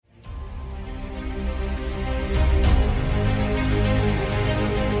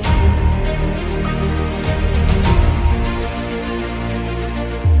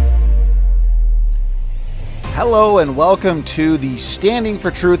Hello and welcome to the Standing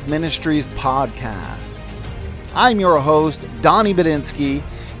for Truth Ministries podcast. I'm your host, Donnie Badinsky,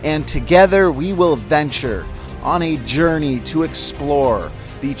 and together we will venture on a journey to explore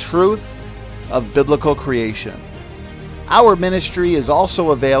the truth of biblical creation. Our ministry is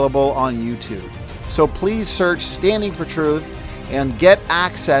also available on YouTube, so please search Standing for Truth and get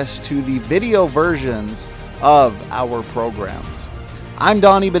access to the video versions of our programs. I'm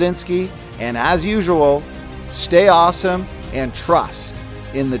Donnie Badinsky, and as usual, stay awesome and trust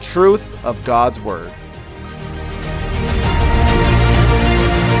in the truth of God's Word.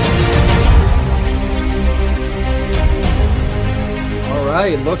 All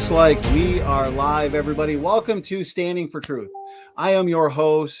right, looks like we are live, everybody. Welcome to Standing for Truth. I am your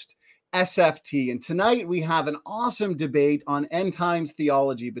host, SFT, and tonight we have an awesome debate on end times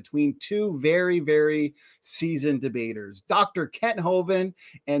theology between two very seasoned debaters, Dr. Kent Hovind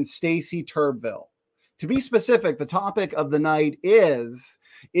and Stacy Turbeville. To be specific, the topic of the night is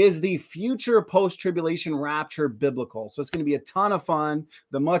the future post-tribulation rapture biblical? So it's going to be a ton of fun,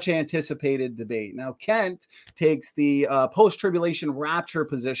 the much anticipated debate. Now, Kent takes the post-tribulation rapture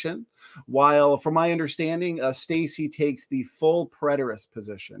position, while from my understanding, Stacy takes the full preterist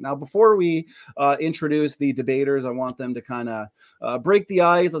position. Now, before we introduce the debaters, I want them to kind of break the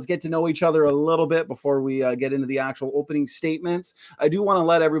ice. Let's get to know each other a little bit before we get into the actual opening statements. I do want to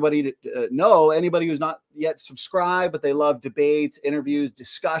let everybody know, anybody who's not yet subscribed, but they love debates, interviews,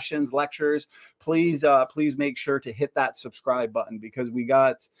 discussions, lectures, please make sure to hit that subscribe button, because we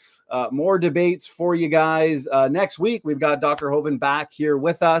got more debates for you guys. Next week, we've got Dr. Hovind back here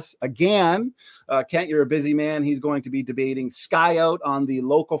with us again. Kent, you're a busy man. He's going to be debating Sky Out on the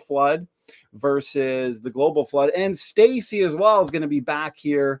local flood versus the global flood. And Stacy as well is going to be back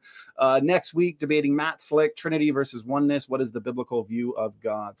here next week debating Matt Slick, Trinity versus Oneness. What is the biblical view of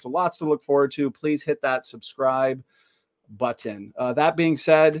God? So lots to look forward to. Please hit that subscribe button. That being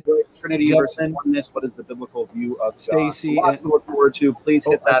said, Trinity versus Oneness. What is the biblical view of Stacy? So lots to look forward to. Please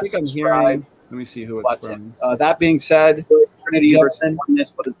hit that subscribe. Let me see who it's button. From. That being said, Trinity versus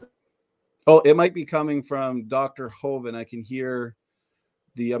Oneness. What is the... Oh, it might be coming from Dr. Hovind. I can hear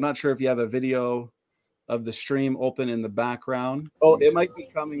the... I'm not sure if you have a video of the stream open in the background. Oh, it might be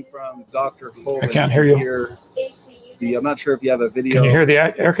coming from Dr. Hovind. I can't hear you. I'm not sure if you have a video. Can you hear the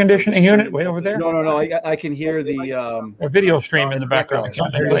air conditioning unit way over there? No. I can hear the a video stream in the background. I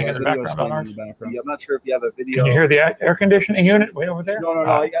can't hear anything in the background. I'm not sure if you have a video. Can you hear the air conditioning unit way over there? No.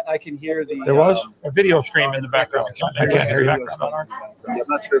 I can hear the. There was a video stream in the background. I can't hear you. I'm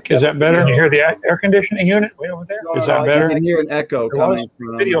not sure. Is that better? Can you hear the air conditioning unit way over there? Is that better? I can hear an echo coming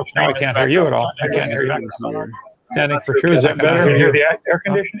from. Video stream. I can't hear you at all. I can't hear you. Standing for Truth. Is that better? Can you hear the air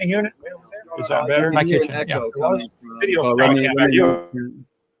conditioning unit way over there? Is that better? I can hear an echo coming from.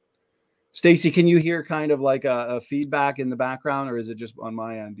 Stacy, can you hear kind of like a feedback in the background, or is it just on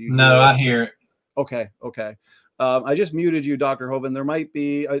my end? No, I hear it. Okay. I just muted you, Dr. Hovind. There might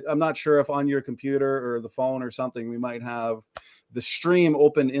be, I'm not sure if on your computer or the phone or something, we might have the stream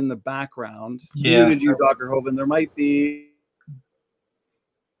open in the background. Yeah. Muted you, Dr. Hovind. There might be,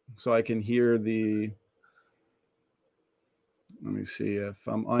 so I can hear the... Let me see if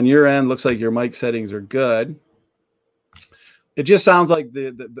I'm on your end. Looks like your mic settings are good. It just sounds like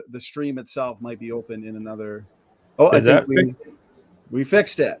the stream itself might be open in another. Oh, I think we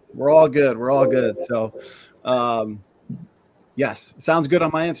fixed it. We're all good. So, yes, sounds good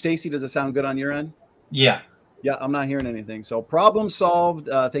on my end. Stacy, does it sound good on your end? Yeah, I'm not hearing anything. So, problem solved.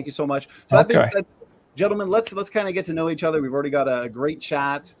 Thank you so much. So that being said, gentlemen, let's kind of get to know each other. We've already got a great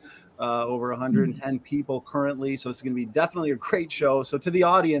chat. Over 110 people currently, so it's going to be definitely a great show. So to the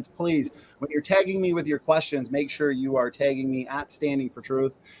audience, please, when you're tagging me with your questions, make sure you are tagging me at Standing for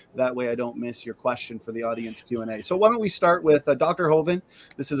Truth. That way I don't miss your question for the audience Q&A. So why don't we start with Dr. Hovind?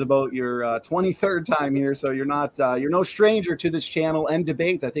 This is about your 23rd time here, so you're no stranger to this channel and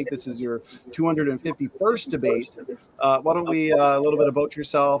debates. I think this is your 251st debate. Why don't we a little bit about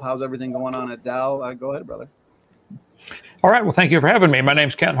yourself? How's everything going on at Dell? Go ahead, brother. All right. Well, thank you for having me. My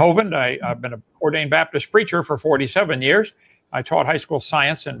name's Kent Hovind. I've been an ordained Baptist preacher for 47 years. I taught high school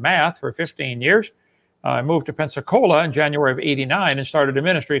science and math for 15 years. I moved to Pensacola in January of '89 and started a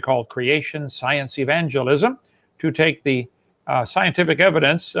ministry called Creation Science Evangelism to take the scientific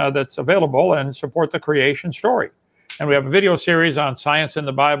evidence that's available and support the creation story. And we have a video series on science in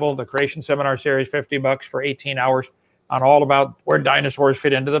the Bible, the Creation Seminar Series, $50 for 18 hours, on all about where dinosaurs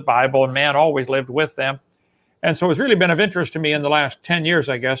fit into the Bible, and man always lived with them. And so it's really been of interest to me in the last 10 years,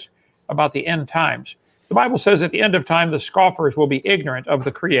 I guess, about the end times. The Bible says at the end of time, the scoffers will be ignorant of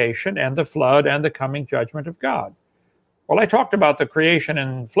the creation and the flood and the coming judgment of God. Well, I talked about the creation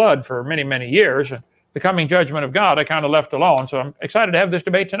and flood for many, many years. And the coming judgment of God, I kind of left alone. So I'm excited to have this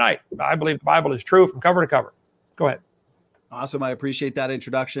debate tonight. I believe the Bible is true from cover to cover. Go ahead. Awesome. I appreciate that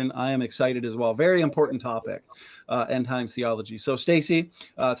introduction. I am excited as well. Very important topic, end times theology. So, Stacy,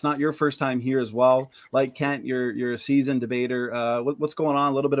 it's not your first time here as well. Like Kent, you're a seasoned debater. What's going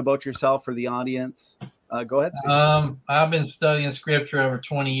on? A little bit about yourself for the audience. Go ahead, Stacy. I've been studying Scripture over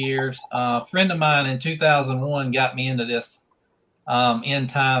 20 years. A friend of mine in 2001 got me into this end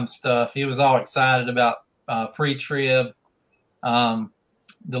time stuff. He was all excited about pre-trib, the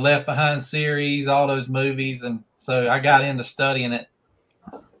Left Behind series, all those movies, and so I got into studying it,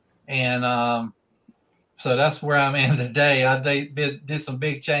 and so that's where I'm at today. I did some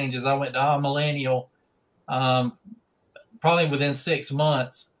big changes. I went to amillennial probably within 6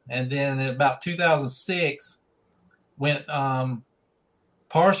 months, and then in about 2006 went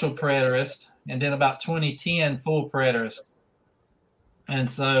partial preterist, and then about 2010 full preterist, and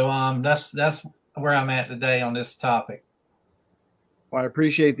so that's where I'm at today on this topic. Well, I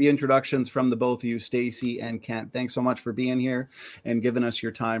appreciate the introductions from the both of you, Stacy and Kent. Thanks so much for being here and giving us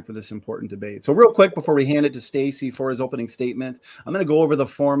your time for this important debate. So real quick, before we hand it to Stacy for his opening statement, I'm going to go over the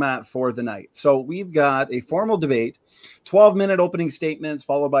format for the night. So we've got a formal debate, 12-minute opening statements,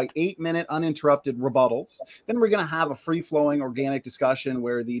 followed by 8-minute uninterrupted rebuttals. Then we're going to have a free-flowing organic discussion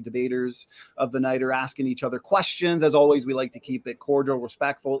where the debaters of the night are asking each other questions. As always, we like to keep it cordial,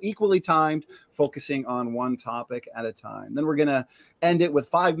 respectful, equally timed, focusing on one topic at a time. Then we're going to end it with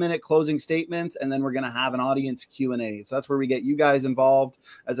 5-minute closing statements, and then we're going to have an audience Q&A. So that's where we get you guys involved.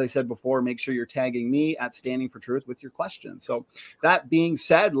 As I said before, make sure you're tagging me at Standing for Truth with your questions. So that being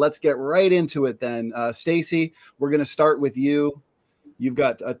said, let's get right into it then. Stacy, we're going to start with you. You've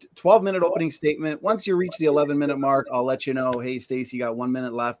got a 12-minute opening statement. Once you reach the 11-minute mark, I'll let you know, hey, Stacy, you got 1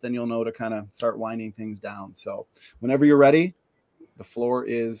 minute left. Then you'll know to kind of start winding things down. So whenever you're ready, the floor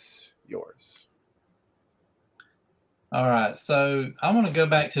is yours. All right, so I'm going to go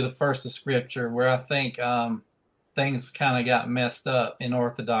back to the first of Scripture where I think things kind of got messed up in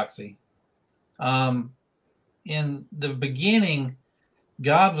orthodoxy. In the beginning,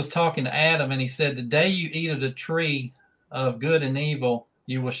 God was talking to Adam, and he said, "The day you eat of the tree of good and evil,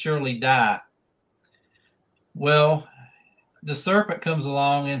 you will surely die." Well, the serpent comes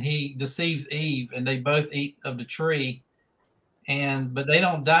along, and he deceives Eve, and they both eat of the tree, but they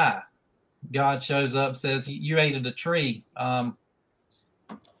don't die. God shows up, says, "You ate of the tree."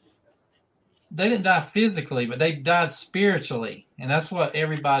 They didn't die physically, but they died spiritually, and that's what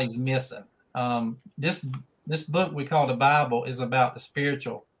everybody's missing. This book we call the Bible is about the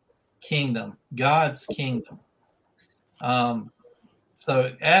spiritual kingdom, God's kingdom.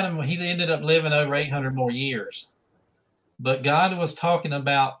 So Adam, he ended up living over 800 more years, but God was talking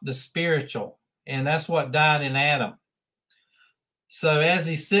about the spiritual, and that's what died in Adam. So as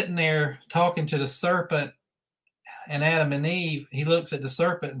he's sitting there talking to the serpent and Adam and Eve, he looks at the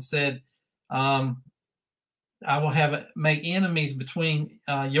serpent and said, "I will make enemies between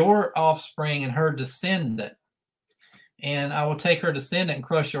your offspring and her descendant, and I will take her descendant and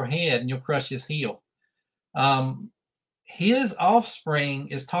crush your head, and you'll crush his heel." His offspring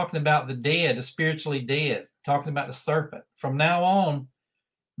is talking about the dead, the spiritually dead, talking about the serpent. From now on,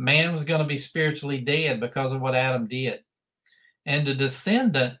 man was going to be spiritually dead because of what Adam did. And the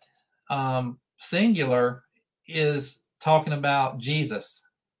descendant, singular, is talking about Jesus.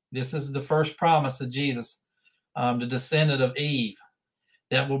 This is the first promise of Jesus, the descendant of Eve,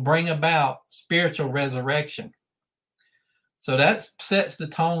 that will bring about spiritual resurrection. So that sets the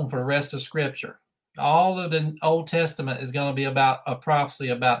tone for the rest of Scripture. All of the Old Testament is going to be about a prophecy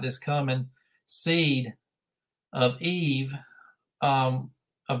about this coming seed of Eve.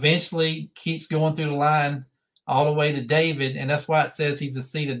 Eventually keeps going through the line all the way to David, and that's why it says he's the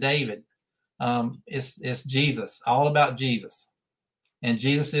seed of David. It's Jesus, all about Jesus, and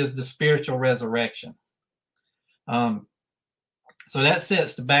Jesus is the spiritual resurrection. So that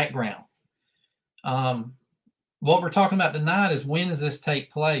sets the background. What we're talking about tonight is, when does this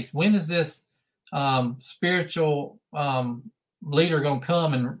take place? When is this spiritual leader going to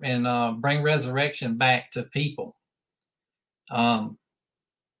come and bring resurrection back to people?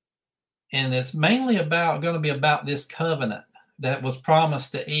 And it's mainly going to be about this covenant that was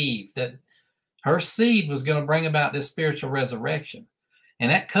promised to Eve, that her seed was going to bring about this spiritual resurrection. And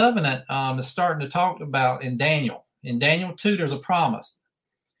that covenant is starting to talk about in Daniel. In Daniel 2, there's a promise.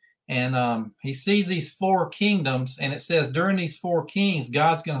 And he sees these 4 kingdoms, and it says during these 4 kings,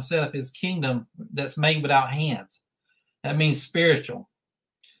 God's going to set up his kingdom that's made without hands. That means spiritual.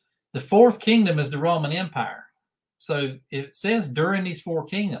 The 4th kingdom is the Roman Empire. So it says during these 4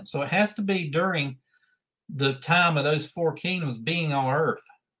 kingdoms. So it has to be during the time of those 4 kingdoms being on earth.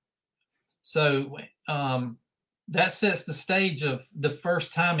 So that sets the stage of the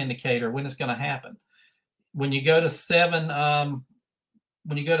first time indicator when it's going to happen. When you go to 7,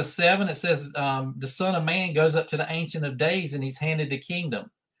 it says the Son of Man goes up to the Ancient of Days and he's handed the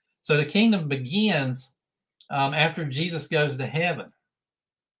kingdom. So the kingdom begins after Jesus goes to heaven.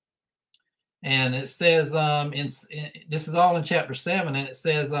 And it says, this is all in chapter 7, and it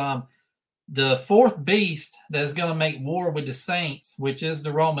says, the fourth beast that is going to make war with the saints, which is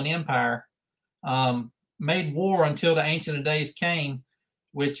the Roman Empire, made war until the Ancient of Days came,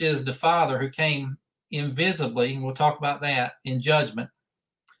 which is the Father who came invisibly, and we'll talk about that in judgment.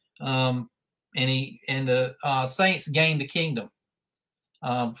 And the saints gained the kingdom.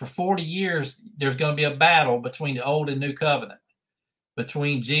 For 40 years, there's going to be a battle between the old and new covenant,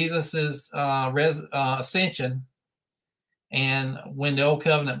 between Jesus's ascension and when the old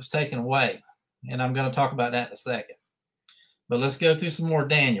covenant was taken away. And I'm going to talk about that in a second. But let's go through some more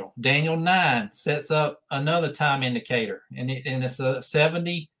Daniel. Daniel 9 sets up another time indicator, and it's a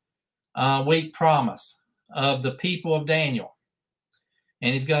 70-week promise of the people of Daniel.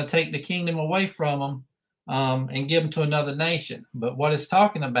 And he's going to take the kingdom away from them and give them to another nation. But what it's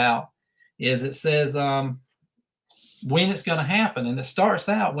talking about is it says when it's going to happen. And it starts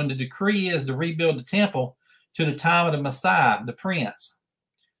out when the decree is to rebuild the temple to the time of the Messiah, the Prince.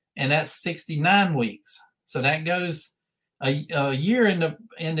 And that's 69 weeks. So that goes a year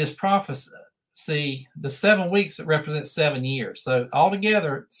in this prophecy. The 7 weeks represents 7 years. So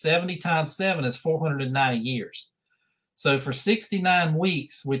altogether, 70 times 7 is 490 years. So for 69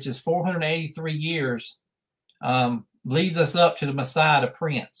 weeks, which is 483 years, leads us up to the Messiah, the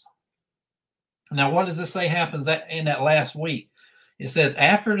Prince. Now, what does this say happens in that last week? It says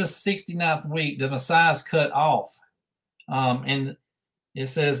after the 69th week, the Messiah is cut off. And it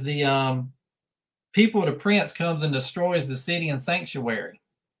says the people of the Prince comes and destroys the city and sanctuary.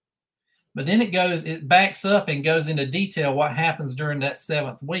 But then it backs up and goes into detail what happens during that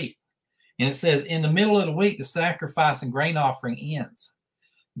 7th week. And it says in the middle of the week, the sacrifice and grain offering ends.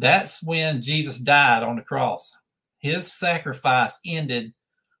 That's when Jesus died on the cross. His sacrifice ended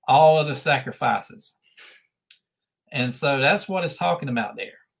all other sacrifices. And so that's what it's talking about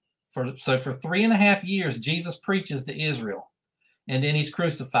there. So for 3.5 years, Jesus preaches to Israel, and then he's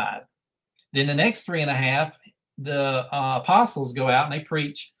crucified. Then the next 3.5, the apostles go out and they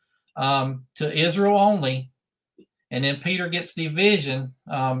preach to Israel only. And then Peter gets the vision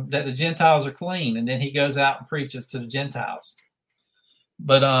that the Gentiles are clean, and then he goes out and preaches to the Gentiles.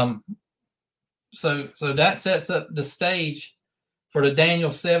 But so that sets up the stage for the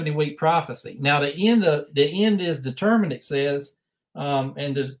Daniel 70-week prophecy. Now the end is determined. It says,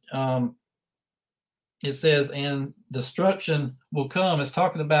 it says, and destruction will come. It's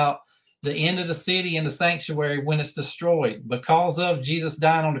talking about the end of the city and the sanctuary when it's destroyed because of Jesus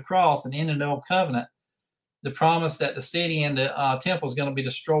dying on the cross and ending the old covenant. The promise that the city and the temple is going to be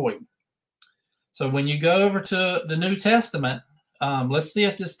destroyed. So when you go over to the New Testament, let's see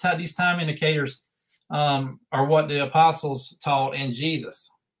if these time indicators are what the apostles taught in Jesus.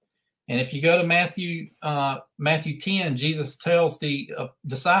 And if you go to Matthew 10, Jesus tells the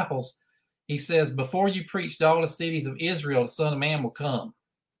disciples, he says, before you preach to all the cities of Israel, the Son of Man will come.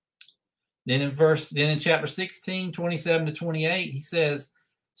 Then in chapter 16, 27 to 28, he says,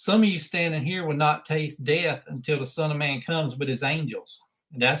 some of you standing here will not taste death until the Son of Man comes with his angels.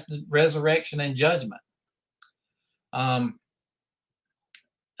 And that's the resurrection and judgment. I'm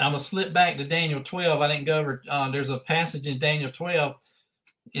going to slip back to Daniel 12. I didn't go over, there's a passage in Daniel 12.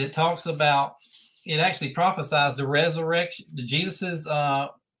 It talks about, it actually prophesies the resurrection, Jesus's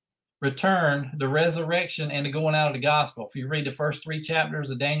return, the resurrection, and the going out of the gospel. If you read the first 3 chapters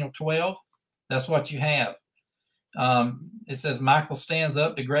of Daniel 12, that's what you have. It says Michael stands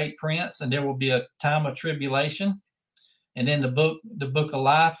up, the great prince, and there will be a time of tribulation. And then the book of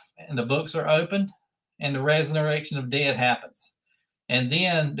life and the books are opened, and the resurrection of dead happens. And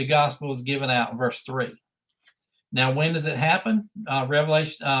then the gospel is given out in verse 3. Now, when does it happen?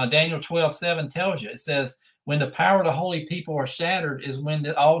 Daniel 12:7 tells you. It says, when the power of the holy people are shattered is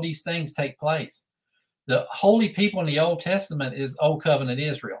when all these things take place. The holy people in the Old Testament is Old Covenant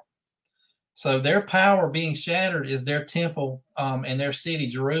Israel. So their power being shattered is their temple and their city,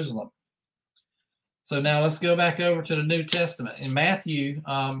 Jerusalem. So now let's go back over to the New Testament. In Matthew,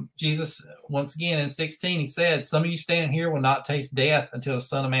 Jesus, once again in 16, he said, some of you standing here will not taste death until the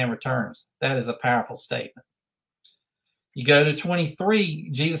Son of Man returns. That is a powerful statement. You go to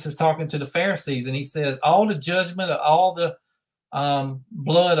 23, Jesus is talking to the Pharisees, and he says, all the judgment of all the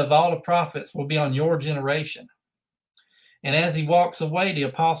blood of all the prophets will be on your generation. And as he walks away, the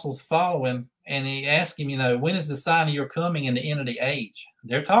apostles follow him, and he asked him, when is the sign of your coming in the end of the age?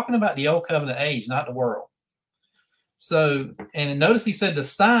 They're talking about the old covenant age, not the world. So, and notice he said the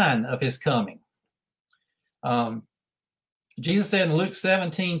sign of his coming. Jesus said in Luke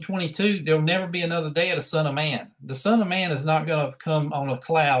 17:22, there will never be another day of the Son of Man. The Son of Man is not going to come on a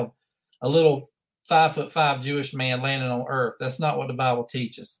cloud, a little 5'5" Jewish man landing on earth. That's not what the Bible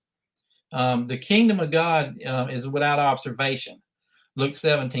teaches. The kingdom of God is without observation. Luke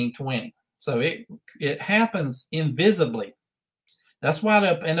 17:20. So it happens invisibly. That's why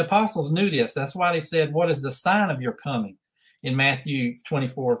and the apostles knew this. That's why they said, what is the sign of your coming in Matthew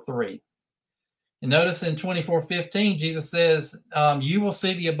 24:3. And notice in 24:15, Jesus says, you will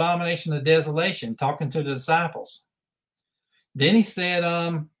see the abomination of desolation, talking to the disciples. Then he said,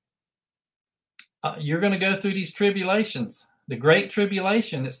 you're going to go through these tribulations, the great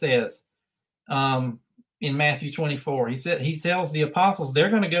tribulation, it says in Matthew 24. He tells the apostles they're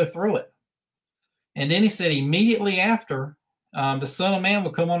going to go through it. And then he said, immediately after, the Son of Man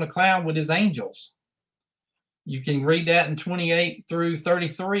will come on a cloud with his angels. You can read that in 28 through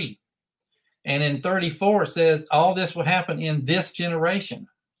 33. And in 34, it says, all this will happen in this generation.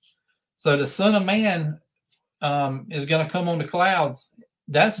 So the Son of Man is going to come on the clouds.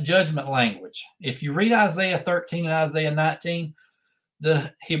 That's judgment language. If you read Isaiah 13 and Isaiah 19,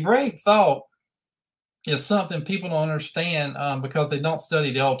 the Hebraic thought is something people don't understand because they don't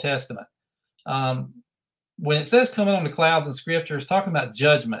study the Old Testament. When it says coming on the clouds in Scripture, it's talking about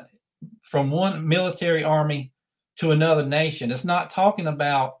judgment from one military army to another nation. It's not talking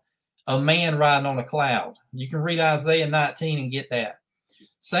about a man riding on a cloud. You can read Isaiah 19 and get that.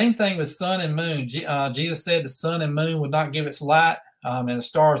 Same thing with sun and moon. Jesus said the sun and moon would not give its light, and the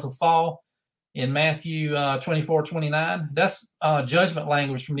stars will fall in Matthew 24:29. That's judgment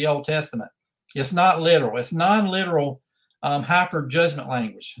language from the Old Testament. It's not literal. It's non-literal hyper judgment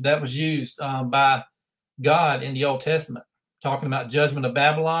language that was used by God in the Old Testament, talking about judgment of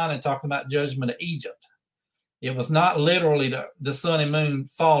Babylon and talking about judgment of Egypt. It was not literally the sun and moon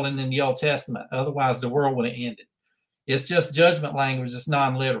falling in the Old Testament. Otherwise, the world would have ended. It's just judgment language. It's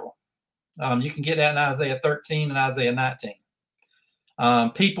non-literal. You can get that in Isaiah 13 and Isaiah 19.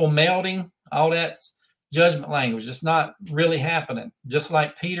 People melting, all that's judgment language. It's not really happening. Just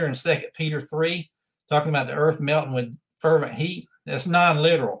like Peter in 2 Peter 3, talking about the earth melting with fervent heat. That's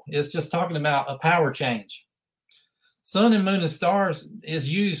non-literal. It's just talking about a power change. Sun and moon and stars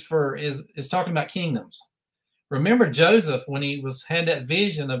is talking about kingdoms. Remember Joseph, when he had that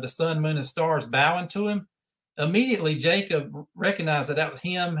vision of the sun, moon, and stars bowing to him, immediately Jacob recognized that was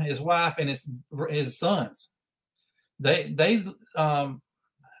him, his wife, and his sons. They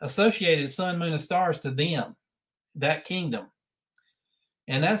associated sun, moon, and stars to them, that kingdom.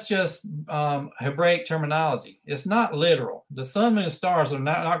 And that's just Hebraic terminology. It's not literal. The sun, moon, and stars are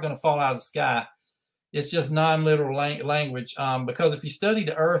not going to fall out of the sky. It's just non-literal language because if you study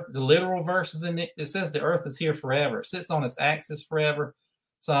the earth, the literal verses in it, it says the earth is here forever. It sits on its axis forever.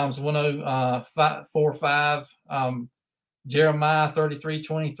 Psalms 104:5, Jeremiah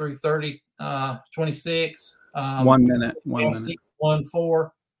 33:20 through 26. 1 minute.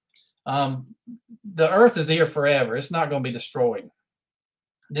 1:4. The earth is here forever. It's not going to be destroyed.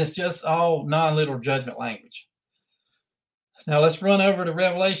 It's just all non-literal judgment language. Now let's run over to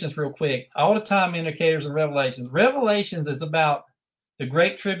Revelations real quick. All the time indicators in Revelations. Revelations is about the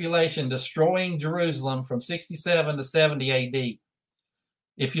Great Tribulation destroying Jerusalem from 67 to 70 AD.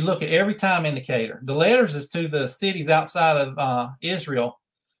 If you look at every time indicator, the letters is to the cities outside of Israel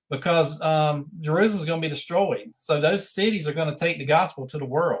because Jerusalem is going to be destroyed. So those cities are going to take the gospel to the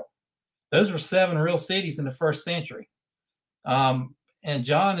world. Those were 7 real cities in the first century. And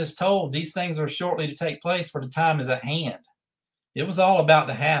John is told these things are shortly to take place, for the time is at hand. It was all about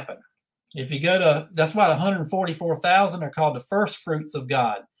to happen. If you go to, that's why 144,000 are called the first fruits of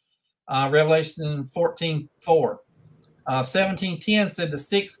God. Revelation 14:4. 17:10 said the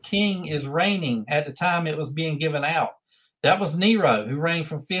 6th king is reigning at the time it was being given out. That was Nero, who reigned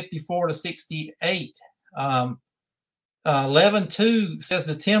from 54 to 68. 11:2 says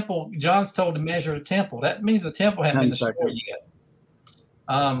the temple, John's told to measure the temple. That means the temple hadn't been destroyed yet.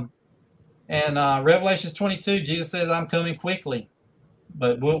 And Revelation 22, Jesus says, I'm coming quickly.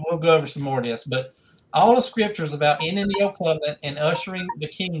 But we'll go over some more of this. But all the scriptures about ending the old covenant and ushering the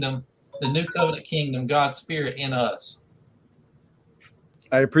kingdom, the new covenant kingdom, God's spirit in us.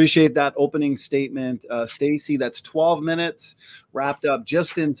 I appreciate that opening statement, Stacy. That's 12 minutes wrapped up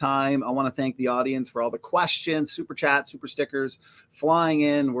just in time. I want to thank the audience for all the questions, super chat, super stickers flying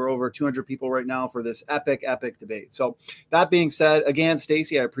in. We're over 200 people right now for this epic debate. So that being said, again,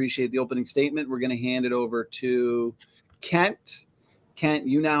 Stacy, I appreciate the opening statement. We're going to hand it over to Kent. Kent,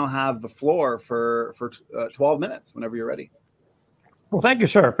 you now have the floor for 12 minutes whenever you're ready. Well, thank you,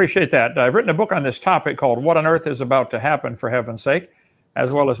 sir. Appreciate that. I've written a book on this topic called What on Earth is About to Happen, for heaven's sake,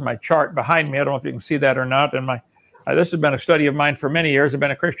 as well as my chart behind me. I don't know if you can see that or not. And this has been a study of mine for many years. I've been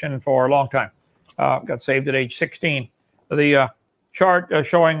a Christian for a long time. Got saved at age 16. The chart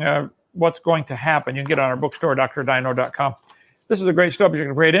showing what's going to happen. You can get it on our bookstore, drdino.com. This is a great subject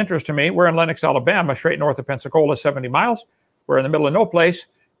of great interest to me. We're in Lenox, Alabama, straight north of Pensacola, 70 miles. We're in the middle of no place,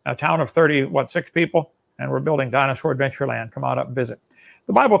 a town of 6 people. And we're building Dinosaur Adventureland. Come on up and visit.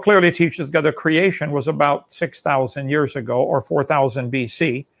 The Bible clearly teaches that the creation was about 6,000 years ago, or 4,000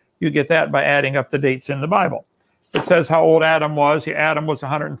 BC. You get that by adding up the dates in the Bible. It says how old Adam was. Adam was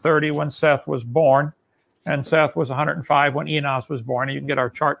 130 when Seth was born, and Seth was 105 when Enos was born. And you can get our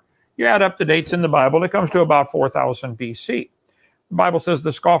chart. You add up the dates in the Bible, it comes to about 4,000 BC. The Bible says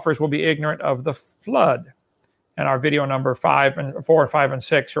the scoffers will be ignorant of the flood. And our video number 4, 5, and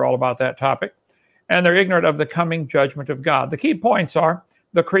 6 are all about that topic. And they're ignorant of the coming judgment of God. The key points are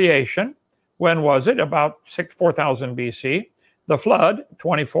the creation. When was it? About 4,000 BC. The flood,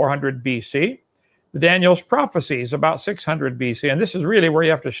 2400 BC. Daniel's prophecies, about 600 BC. And this is really where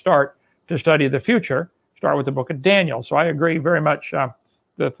you have to start to study the future. Start with the book of Daniel. So I agree very much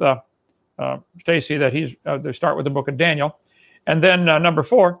with Stacy that he's to start with the book of Daniel. And then number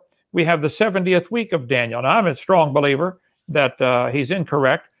 4, we have the 70th week of Daniel. Now, I'm a strong believer that he's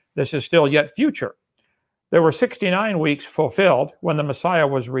incorrect. This is still yet future. There were 69 weeks fulfilled when the Messiah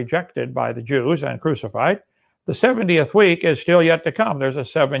was rejected by the Jews and crucified. The 70th week is still yet to come. There's a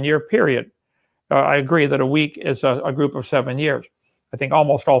 7-year period. I agree that a week is a group of 7 years. I think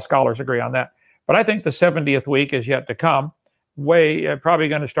almost all scholars agree on that. But I think the 70th week is yet to come. Probably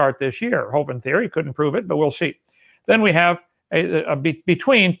going to start this year. Hovind theory, couldn't prove it, but we'll see. Then we have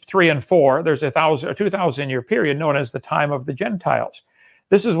between 3 and 4, there's a 2,000-year period known as the time of the Gentiles.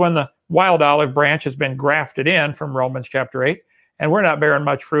 This is when the wild olive branch has been grafted in from Romans chapter 8, and we're not bearing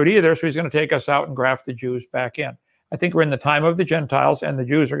much fruit either, so he's going to take us out and graft the Jews back in. I think we're in the time of the Gentiles, and the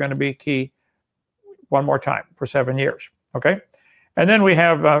Jews are going to be key one more time for 7 years, okay? And then we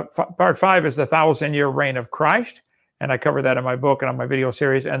have part 5 is the 1,000-year reign of Christ, and I cover that in my book and on my video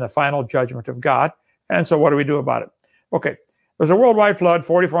series, and the final judgment of God. And so what do we do about it? Okay, there's a worldwide flood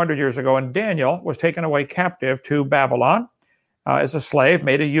 4,400 years ago, and Daniel was taken away captive to Babylon as a slave,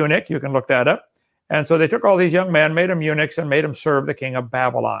 made a eunuch. You can look that up. And so they took all these young men, made them eunuchs, and made them serve the king of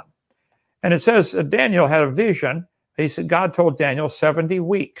Babylon. And it says Daniel had a vision. He said, God told Daniel, 70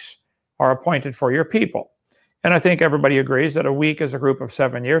 weeks are appointed for your people. And I think everybody agrees that a week is a group of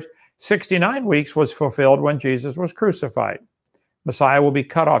 7 years. 69 weeks was fulfilled when Jesus was crucified. Messiah will be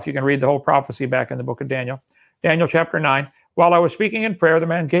cut off. You can read the whole prophecy back in the book of Daniel. Daniel chapter 9. While I was speaking in prayer, the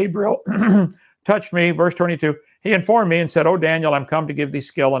man Gabriel touched me, verse 22. He informed me and said, "O Daniel, I'm come to give thee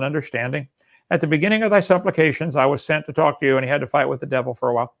skill and understanding. At the beginning of thy supplications, I was sent to talk to you," and he had to fight with the devil for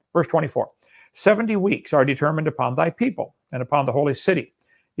a while. Verse 24. 70 weeks are determined upon thy people and upon the holy city.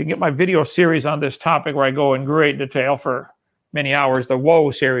 You can get my video series on this topic where I go in great detail for many hours, the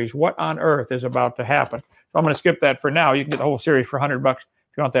Woe series, what on earth is about to happen. So I'm going to skip that for now. You can get the whole series for $100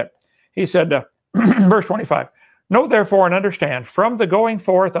 if you want that. He said, verse 25, "Know therefore and understand, from the going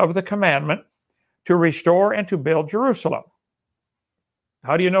forth of the commandment to restore and to build Jerusalem."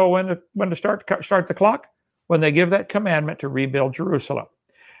 How do you know when to start the clock? When they give that commandment to rebuild Jerusalem.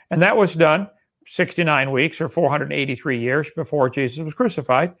 And that was done 69 weeks or 483 years before Jesus was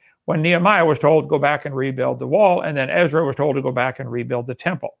crucified, when Nehemiah was told to go back and rebuild the wall, and then Ezra was told to go back and rebuild the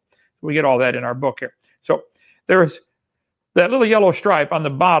temple. We get all that in our book here. So there's that little yellow stripe on the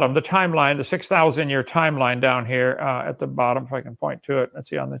bottom, the timeline, the 6,000-year timeline down here at the bottom, if I can point to it. Let's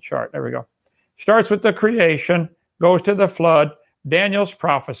see on the chart. There we go. Starts with the creation, goes to the flood, Daniel's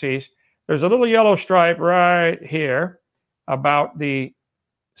prophecies. There's a little yellow stripe right here about the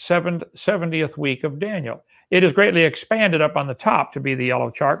 70th week of Daniel. It is greatly expanded up on the top to be the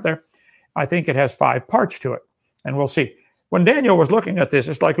yellow chart there. I think it has 5 parts to it, and we'll see. When Daniel was looking at this,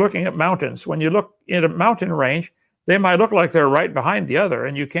 it's like looking at mountains. When you look at a mountain range, they might look like they're right behind the other,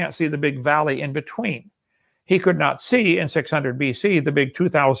 and you can't see the big valley in between. He could not see in 600 BC the big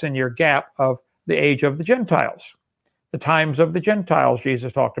 2,000-year gap of the age of the Gentiles, the times of the Gentiles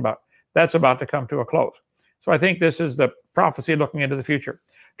Jesus talked about. That's about to come to a close. So I think this is the prophecy looking into the future.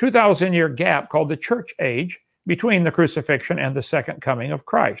 2,000-year gap called the church age between the crucifixion and the second coming of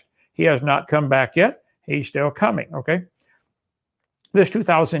Christ. He has not come back yet. He's still coming, okay? This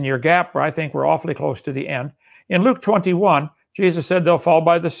 2,000-year gap, where I think we're awfully close to the end. In Luke 21, Jesus said they'll fall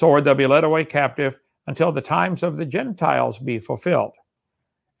by the sword, they'll be led away captive until the times of the Gentiles be fulfilled.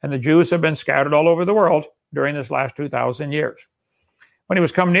 And the Jews have been scattered all over the world during this last 2,000 years. When he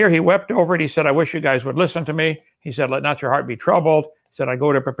was come near, he wept over it. He said, I wish you guys would listen to me. He said, let not your heart be troubled. He said, I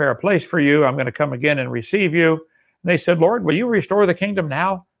go to prepare a place for you. I'm going to come again and receive you. And they said, Lord, will you restore the kingdom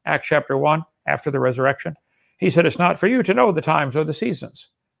now? Acts chapter 1, after the resurrection. He said, it's not for you to know the times or the seasons.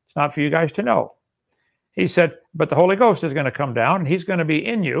 It's not for you guys to know. He said, but the Holy Ghost is going to come down, and he's going to be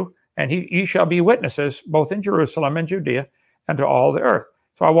in you, and ye shall be witnesses both in Jerusalem and Judea and to all the earth.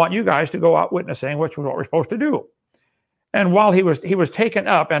 So I want you guys to go out witnessing, which was what we're supposed to do. And while he was taken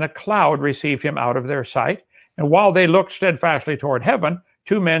up, and a cloud received him out of their sight. And while they looked steadfastly toward heaven,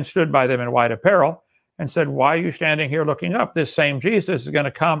 2 men stood by them in white apparel and said, why are you standing here looking up? This same Jesus is going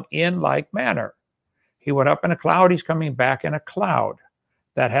to come in like manner. He went up in a cloud. He's coming back in a cloud.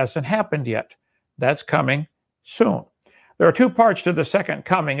 That hasn't happened yet. That's coming soon. There are 2 parts to the second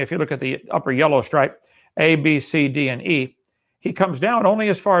coming. If you look at the upper yellow stripe, A, B, C, D, and E, he comes down only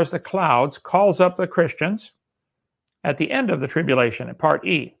as far as the clouds, calls up the Christians at the end of the tribulation in part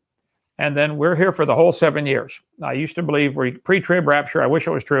E. And then we're here for the whole 7 years. I used to believe we're pre-trib rapture. I wish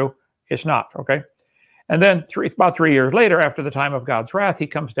it was true. It's not, okay? And then about 3 years later, after the time of God's wrath, he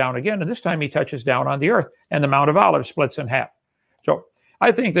comes down again. And this time he touches down on the earth, and the Mount of Olives splits in half. So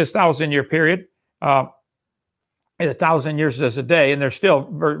I think this 1,000-year period, 1,000 years is a day, and there's still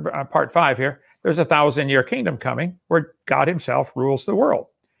part 5 here. There's a 1,000-year kingdom coming where God himself rules the world.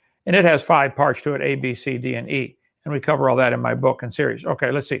 And it has 5 parts to it, A, B, C, D, and E. And we cover all that in my book and series.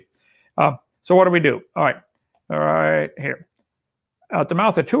 Okay, let's see. So what do we do? All right, here. At the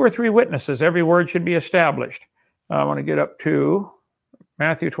mouth of 2 or 3 witnesses, every word should be established. I want to get up to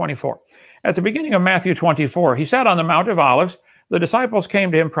Matthew 24. At the beginning of Matthew 24, he sat on the Mount of Olives. The disciples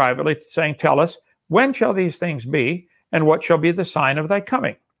came to him privately, saying, tell us, when shall these things be, and what shall be the sign of thy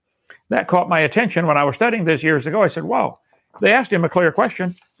coming? That caught my attention when I was studying this years ago. I said, wow. They asked him a clear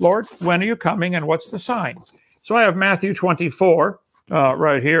question. Lord, when are you coming, and what's the sign? So I have Matthew 24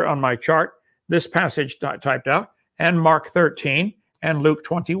 right here on my chart, this passage typed out, and Mark 13 and Luke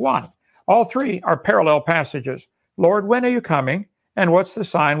 21. All 3 are parallel passages. Lord, when are you coming, and what's the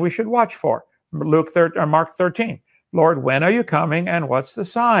sign we should watch for? Mark 13. Lord, when are you coming, and what's the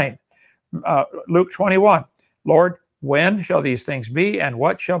sign? Luke 21. Lord, when shall these things be, and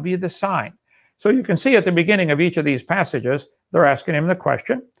what shall be the sign? So you can see at the beginning of each of these passages, they're asking him the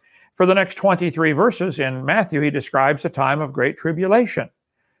question. For the next 23 verses in Matthew, he describes a time of great tribulation.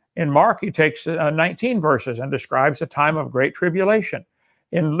 In Mark, he takes 19 verses and describes a time of great tribulation.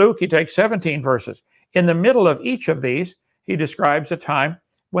 In Luke, he takes 17 verses. In the middle of each of these, he describes a time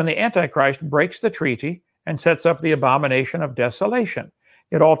when the Antichrist breaks the treaty and sets up the abomination of desolation.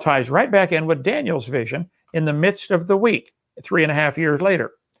 It all ties right back in with Daniel's vision in the midst of the week, 3.5 years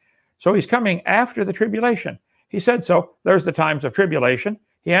later. So he's coming after the tribulation. He said so. There's the times of tribulation.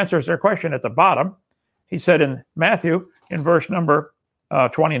 He answers their question at the bottom. He said in Matthew, in verse number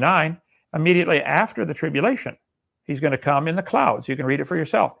 29, immediately after the tribulation, he's going to come in the clouds. You can read it for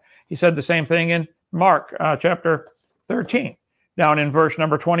yourself. He said the same thing in Mark chapter 13, down in verse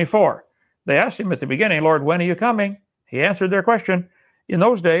number 24. They asked him at the beginning, Lord, when are you coming? He answered their question. In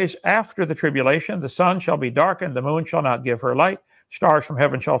those days, after the tribulation, the sun shall be darkened, the moon shall not give her light, stars from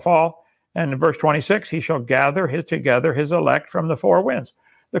heaven shall fall. And in verse 26, he shall gather together his elect from the 4 winds.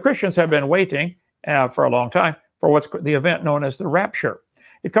 The Christians have been waiting for a long time for what's the event known as the rapture.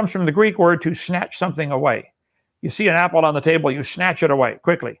 It comes from the Greek word to snatch something away. You see an apple on the table, you snatch it away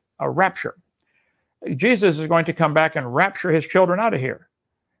quickly, a rapture. Jesus is going to come back and rapture his children out of here.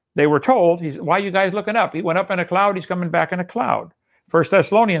 They were told, why are you guys looking up? He went up in a cloud, he's coming back in a cloud. 1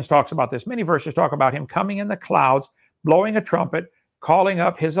 Thessalonians talks about this. Many verses talk about him coming in the clouds, blowing a trumpet, calling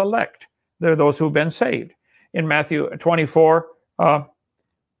up his elect. They're those who've been saved. In Matthew 24,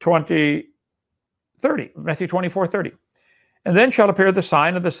 30. Matthew 24, 30. And then shall appear the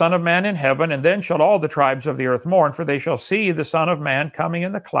sign of the Son of Man in heaven, and then shall all the tribes of the earth mourn, for they shall see the Son of Man coming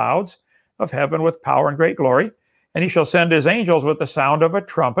in the clouds of heaven with power and great glory. And he shall send his angels with the sound of a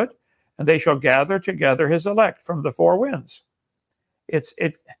trumpet, and they shall gather together his elect from the 4 winds.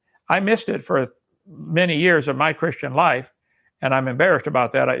 I missed it for many years of my Christian life, and I'm embarrassed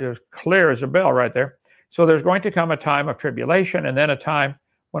about that. It was clear as a bell right there. So there's going to come a time of tribulation, and then a time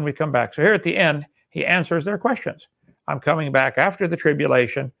when we come back. So here at the end, he answers their questions. I'm coming back after the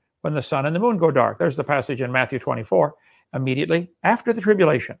tribulation when the sun and the moon go dark. There's the passage in Matthew 24. Immediately after the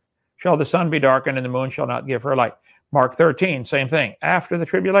tribulation shall the sun be darkened and the moon shall not give her light. Mark 13, same thing, after the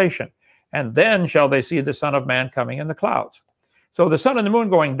tribulation. And then shall they see the Son of Man coming in the clouds. So the sun and the moon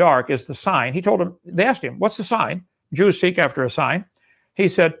going dark is the sign. He told them, they asked him, what's the sign? Jews seek after a sign. He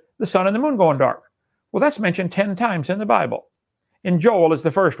said, the sun and the moon going dark. Well, that's mentioned 10 times in the Bible. In Joel is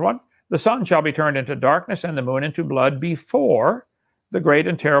the first one. The sun shall be turned into darkness and the moon into blood before the great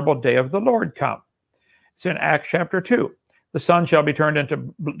and terrible day of the Lord come. It's in Acts chapter 2. The sun shall be turned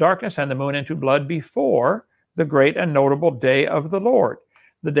into darkness and the moon into blood before the great and notable day of the Lord.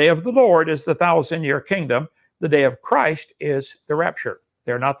 The day of the Lord is the 1,000-year kingdom. The day of Christ is the rapture.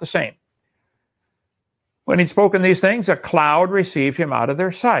 They're not the same. When he'd spoken these things, a cloud received him out of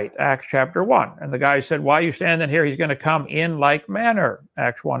their sight. Acts chapter 1. And the guy said, why are you standing here? He's going to come in like manner.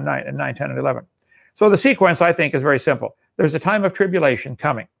 Acts 1, 9, 10, and 11. So the sequence, I think, is very simple. There's a time of tribulation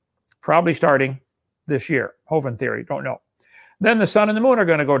coming, probably starting this year. Hovind theory, don't know. Then the sun and the moon are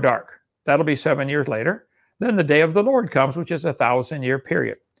going to go dark. That'll be 7 years later. Then the day of the Lord comes, which is a 1,000-year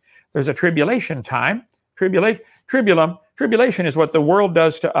period. There's a tribulation time. Tribulation is what the world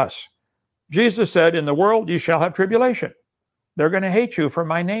does to us. Jesus said, in the world you shall have tribulation. They're going to hate you for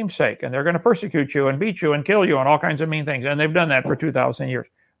my name's sake, and they're going to persecute you and beat you and kill you and all kinds of mean things. And they've done that for 2,000 years.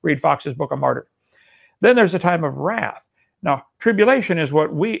 Read Fox's Book of Martyr. Then there's a time of wrath. Now, tribulation is what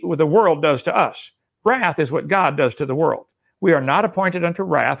the world does to us. Wrath is what God does to the world. We are not appointed unto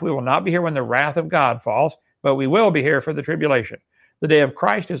wrath. We will not be here when the wrath of God falls, but we will be here for the tribulation. The day of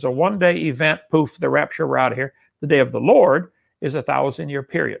Christ is a one-day event. Poof, the rapture, we're out of here. The day of the Lord is a 1,000-year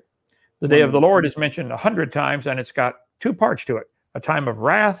period. The day of the Lord is mentioned 100 times, and it's got two parts to it, a time of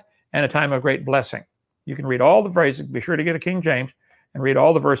wrath and a time of great blessing. You can read all the phrases. Be sure to get a King James and read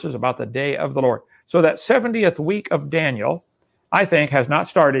all the verses about the day of the Lord. So that 70th week of Daniel, I think, has not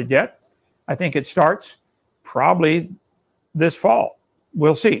started yet. I think it starts probably this fall.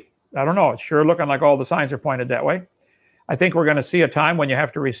 We'll see. I don't know. It's sure looking like all the signs are pointed that way. I think we're going to see a time when you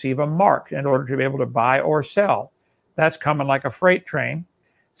have to receive a mark in order to be able to buy or sell. That's coming like a freight train.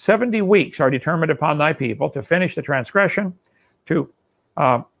 70 weeks are determined upon thy people to finish the transgression, to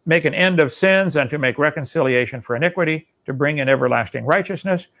make an end of sins, and to make reconciliation for iniquity, to bring in everlasting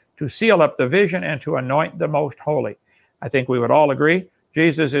righteousness, to seal up the vision, and to anoint the most holy. I think we would all agree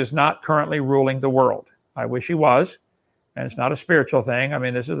Jesus is not currently ruling the world. I wish he was, and it's not a spiritual thing. I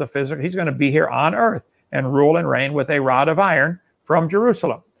mean, this is a physical. He's going to be here on earth and rule and reign with a rod of iron from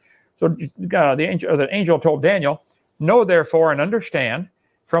Jerusalem. So the angel told Daniel, know therefore and understand,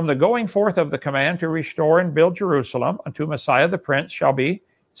 from the going forth of the command to restore and build Jerusalem unto Messiah the Prince shall be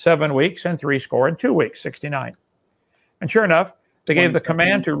 7 weeks and 62 weeks, 69. And sure enough, they gave the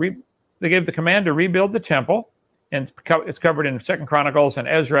command to rebuild the temple, and it's covered in 2 Chronicles and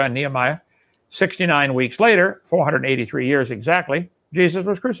Ezra and Nehemiah. 69 weeks later, 483 years exactly, Jesus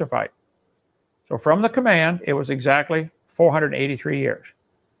was crucified. So from the command, it was exactly 483 years.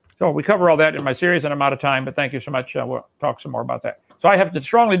 So we cover all that in my series, and I'm out of time, but thank you so much. We'll talk some more about that. So I have to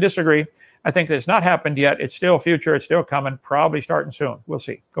strongly disagree. I think that it's not happened yet. It's still future. It's still coming, probably starting soon. We'll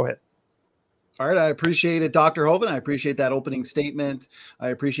see. Go ahead. All right. I appreciate it, Dr. Hovind. I appreciate that opening statement. I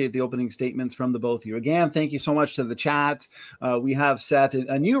appreciate the opening statements from the both of you. Again, thank you so much to the chat. We have set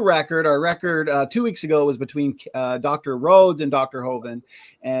a new record. Our record 2 weeks ago was between Dr. Rhodes and Dr. Hovind,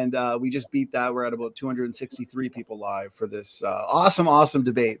 and we just beat that. We're at about 263 people live for this awesome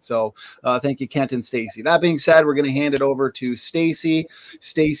debate. So thank you, Kent and Stacy. That being said, we're going to hand it over to Stacy.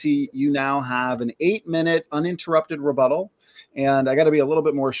 Stacy, you now have an 8-minute uninterrupted rebuttal. And I got to be a little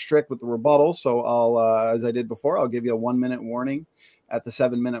bit more strict with the rebuttal. So I'll, as I did before, I'll give you a 1-minute warning at the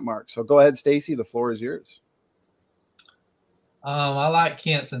 7-minute mark. So go ahead, Stacy. The floor is yours. I like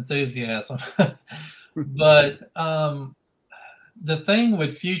Kent's enthusiasm, but the thing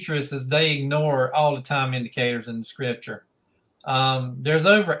with futurists is they ignore all the time indicators in the scripture. There's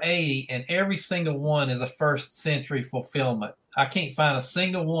over 80, and every single one is a first-century fulfillment. I can't find a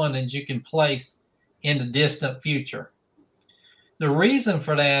single one that you can place in the distant future. The reason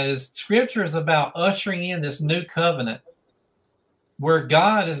for that is scripture is about ushering in this new covenant where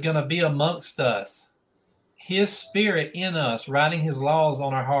God is going to be amongst us, his spirit in us, writing his laws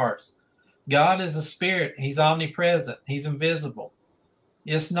on our hearts. God is a spirit. He's omnipresent. He's invisible.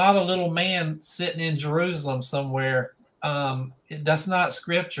 It's not a little man sitting in Jerusalem somewhere. That's not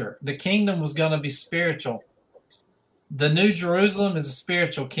scripture. The kingdom was going to be spiritual. The New Jerusalem is a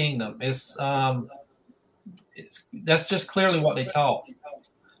spiritual kingdom. That's just clearly what they taught.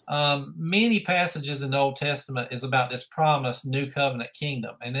 Many passages in the Old Testament is about this promised new covenant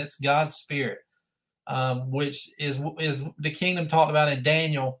kingdom, and it's God's spirit, which is the kingdom talked about in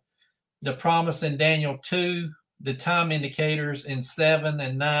Daniel, the promise in Daniel 2, the time indicators in 7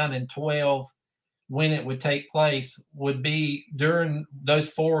 and 9 and 12, when it would take place would be during those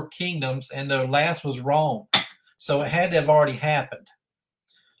 4 kingdoms, and the last was Rome. So it had to have already happened.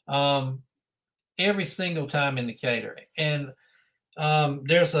 Every single time indicator. And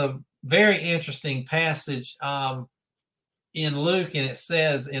there's a very interesting passage in Luke, and it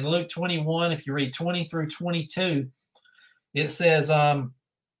says in Luke 21, if you read 20 through 22, It says,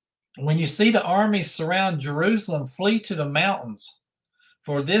 when you see the armies surround Jerusalem, flee to the mountains,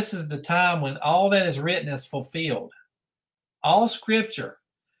 for this is the time when all that is written is fulfilled. All scripture.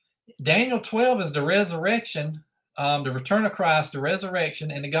 Daniel 12 is the resurrection, the return of Christ, the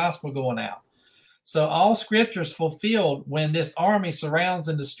resurrection, and the gospel going out. So all scripture is fulfilled when this army surrounds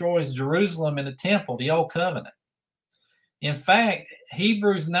and destroys Jerusalem and the temple, the old covenant. In fact,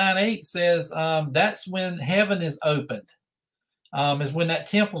 Hebrews 9:8 says that's when heaven is opened, is when that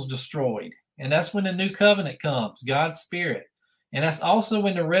temple's destroyed. And that's when the new covenant comes, God's Spirit. And that's also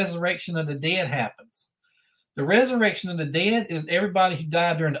when the resurrection of the dead happens. The resurrection of the dead is everybody who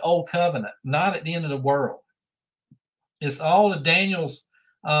died during the old covenant, not at the end of the world. It's all of Daniel's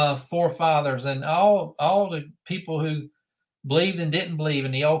forefathers and all the people who believed and didn't believe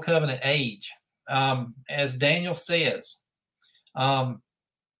in the old covenant age, as Daniel says.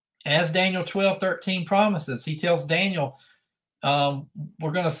 As Daniel 12:13 promises, he tells Daniel,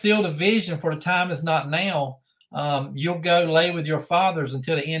 we're going to seal the vision, for the time is not now. You'll go lay with your fathers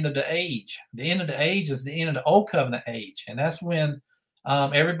until the end of the age. The end of the age is the end of the old covenant age. And that's when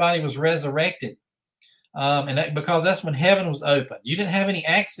everybody was resurrected. Because that's when heaven was open. You didn't have any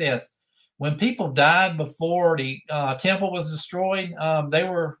access. When people died before the temple was destroyed, they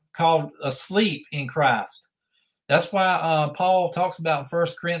were called asleep in Christ. That's why Paul talks about in 1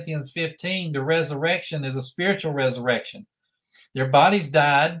 Corinthians 15, the resurrection is a spiritual resurrection. Their bodies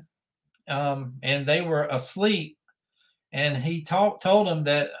died, and they were asleep. And he told them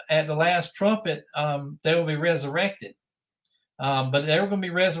that at the last trumpet, they will be resurrected. But they were going to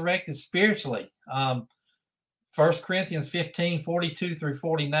be resurrected spiritually. 1 Corinthians 15, 42 through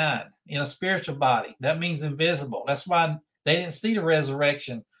 49, in a spiritual body. That means invisible. That's why they didn't see the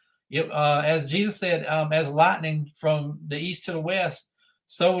resurrection. As Jesus said, as lightning from the east to the west,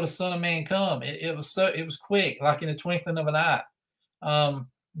 so will the Son of Man come. It was quick, like in the twinkling of an eye.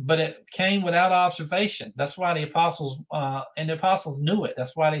 But it came without observation. That's why the apostles knew it.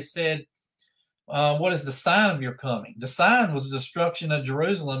 That's why they said, what is the sign of your coming? The sign was the destruction of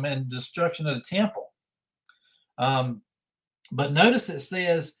Jerusalem and destruction of the temple. But notice it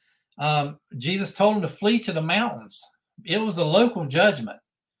says, Jesus told them to flee to the mountains. It was a local judgment.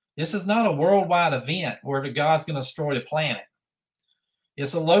 This is not a worldwide event where the God's going to destroy the planet.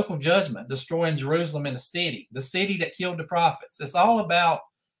 It's a local judgment, destroying Jerusalem and the city that killed the prophets. It's all about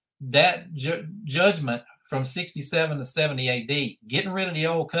that judgment from 67 to 70 AD, getting rid of the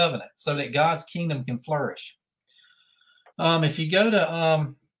old covenant so that God's kingdom can flourish. If you go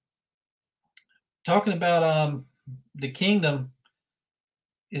to talking about the kingdom,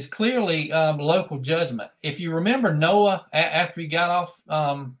 is clearly local judgment. If you remember Noah, after he got off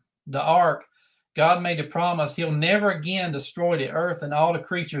the ark, God made a promise he'll never again destroy the earth and all the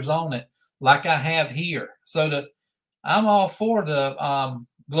creatures on it like I have here. So I'm all for the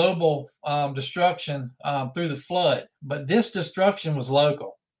global destruction through the flood, but this destruction was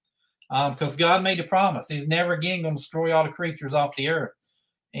local because God made a promise. He's never again going to destroy all the creatures off the earth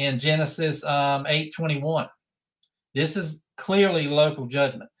in Genesis 8:21. This is clearly local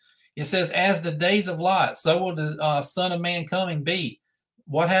judgment. It says, as the days of Lot, so will the Son of Man coming be.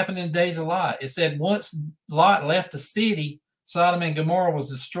 What happened in the days of Lot? It said once Lot left the city, Sodom and Gomorrah was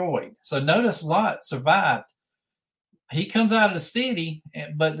destroyed. So notice Lot survived. He comes out of the city,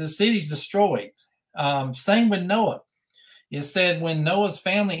 but the city's destroyed. Same with Noah. It said when Noah's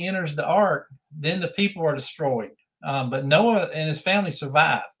family enters the ark, then the people are destroyed. But Noah and his family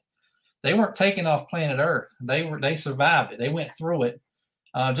survived. They weren't taken off planet Earth. They survived it. They went through it,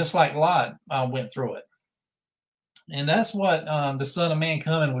 just like Lot went through it. And that's what the Son of Man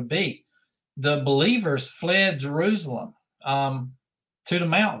coming would be. The believers fled Jerusalem to the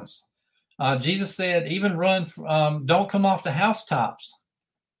mountains. Jesus said, even run, don't come off the housetops.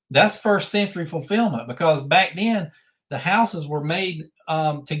 That's first century fulfillment, because back then the houses were made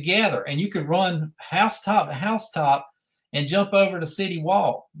together and you could run housetop to housetop and jump over the city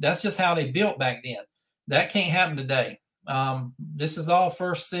wall. That's just how they built back then. That can't happen today. This is all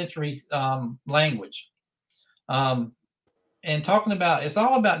first century language. And talking about, it's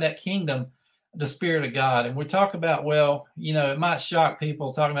all about that kingdom, the Spirit of God. And we talk about, well, you know, it might shock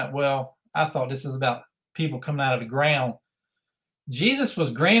people talking about, well, I thought this is about people coming out of the ground. Jesus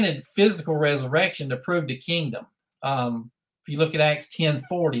was granted physical resurrection to prove the kingdom. If you look at Acts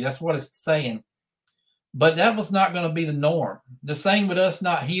 10:40, that's what it's saying. But that was not going to be the norm. The same with us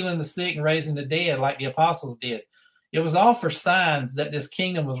not healing the sick and raising the dead like the apostles did. It was all for signs that this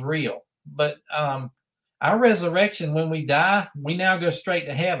kingdom was real. But our resurrection, when we die, we now go straight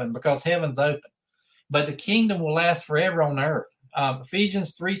to heaven because heaven's open. But the kingdom will last forever on earth.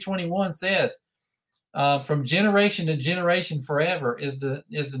 Ephesians 3:21 says, from generation to generation forever is the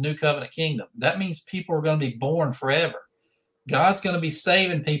new covenant kingdom. That means people are going to be born forever. God's going to be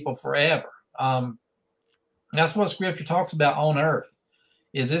saving people forever. That's what Scripture talks about on earth.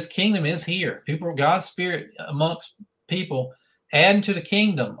 Is this kingdom is here. People, God's Spirit amongst people, adding to the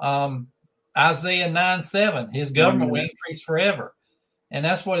kingdom. Isaiah 9:7, his government will increase forever. And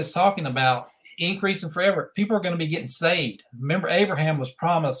that's what it's talking about, increasing forever. People are going to be getting saved. Remember, Abraham was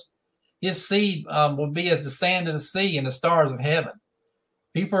promised his seed will be as the sand of the sea and the stars of heaven.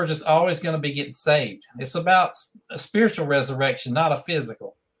 People are just always going to be getting saved. It's about a spiritual resurrection, not a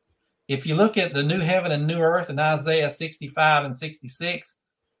physical. If you look at the new heaven and new earth in Isaiah 65 and 66,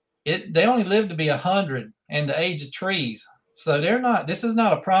 they only live to be 100 and the age of trees. So this is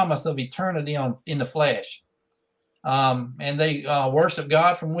not a promise of eternity in the flesh. And they worship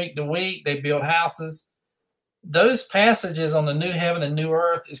God from week to week. They build houses. Those passages on the new heaven and new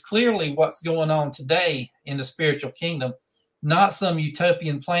earth is clearly what's going on today in the spiritual kingdom, not some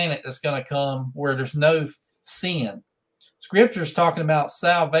utopian planet that's going to come where there's no sin. Scripture is talking about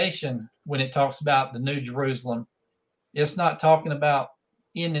salvation when it talks about the New Jerusalem. It's not talking about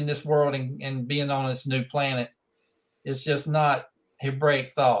ending this world and being on this new planet. It's just not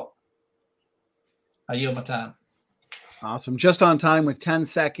Hebraic thought. I yield my time. Awesome. Just on time with 10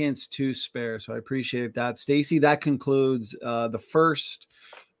 seconds to spare. So I appreciate that. Stacy, that concludes the first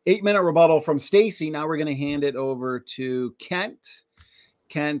 8-minute rebuttal from Stacy. Now we're going to hand it over to Kent.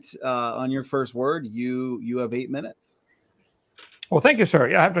 Kent, on your first word, you have 8 minutes. Well, thank you,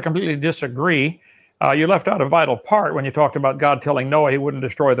 sir. I have to completely disagree. You left out a vital part when you talked about God telling Noah he wouldn't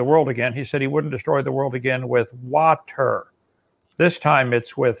destroy the world again. He said he wouldn't destroy the world again with water. This time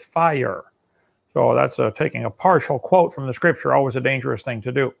it's with fire. So that's taking a partial quote from the Scripture, always a dangerous thing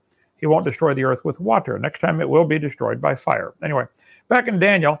to do. He won't destroy the earth with water. Next time it will be destroyed by fire. Anyway, back in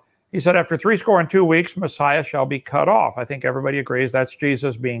Daniel, he said, after 62 weeks, Messiah shall be cut off. I think everybody agrees that's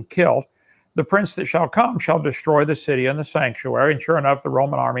Jesus being killed. The prince that shall come shall destroy the city and the sanctuary. And sure enough, the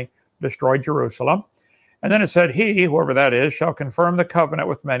Roman army destroyed Jerusalem. And then it said, he, whoever that is, shall confirm the covenant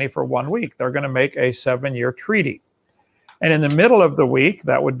with many for 1 week. They're going to make a 7-year treaty. And in the middle of the week,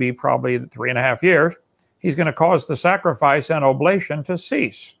 that would be probably 3.5 years, he's going to cause the sacrifice and oblation to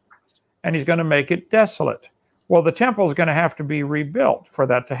cease. And he's going to make it desolate. Well, the temple is going to have to be rebuilt for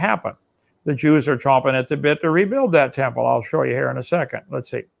that to happen. The Jews are chomping at the bit to rebuild that temple. I'll show you here in a second.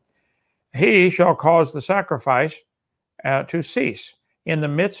 Let's see. He shall cause the sacrifice to cease in the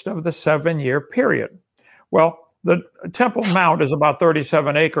midst of the 7-year period. Well, the Temple Mount is about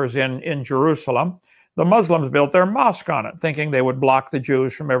 37 acres in Jerusalem. The Muslims built their mosque on it, thinking they would block the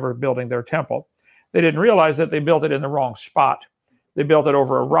Jews from ever building their temple. They didn't realize that they built it in the wrong spot. They built it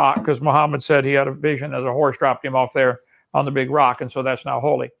over a rock because Muhammad said he had a vision as a horse dropped him off there on the big rock, and so that's now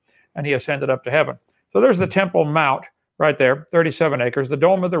holy. And he ascended up to heaven. So there's the Temple Mount right there, 37 acres. The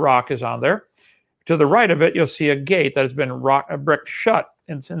Dome of the Rock is on there. To the right of it, you'll see a gate that has been bricked shut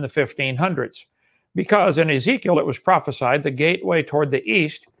in the 1500s. Because in Ezekiel, it was prophesied the gateway toward the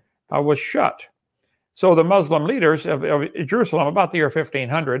east was shut. So the Muslim leaders of Jerusalem, about the year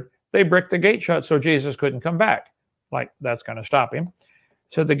 1500, they bricked the gate shut so Jesus couldn't come back. Like, that's going to stop him.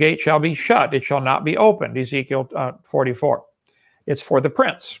 So the gate shall be shut. It shall not be opened. Ezekiel 44. It's for the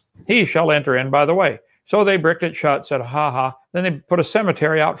prince. He shall enter in by the way. So they bricked it shut, said, ha ha. Then they put a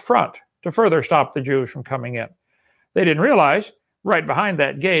cemetery out front to further stop the Jews from coming in. They didn't realize right behind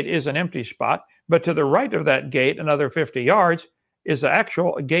that gate is an empty spot. But to the right of that gate, another 50 yards, is the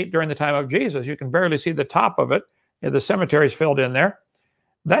actual gate during the time of Jesus. You can barely see the top of it. The cemetery is filled in there.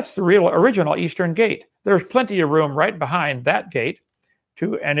 That's the real original Eastern gate. There's plenty of room right behind that gate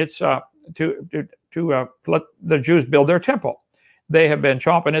to let the Jews build their temple. They have been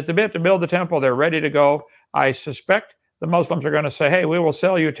chomping at the bit to build the temple. They're ready to go. I suspect the Muslims are going to say, hey, we will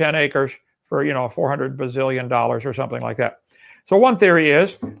sell you 10 acres for, $400 bazillion or something like that. So one theory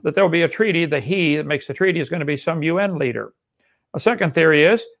is that there will be a treaty. The he that makes the treaty is going to be some UN leader. A second theory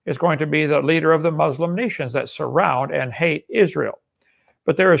is it's going to be the leader of the Muslim nations that surround and hate Israel.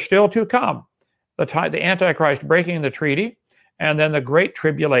 But there is still to come the Antichrist breaking the treaty, and then the Great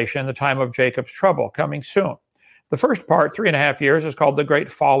Tribulation, the time of Jacob's trouble, coming soon. The first part, 3.5 years, is called the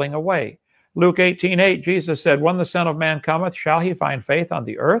Great Falling Away. Luke 18:8, Jesus said, when the Son of Man cometh, shall he find faith on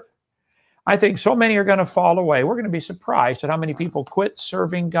the earth? I think so many are going to fall away. We're going to be surprised at how many people quit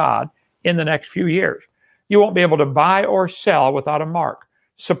serving God in the next few years. You won't be able to buy or sell without a mark.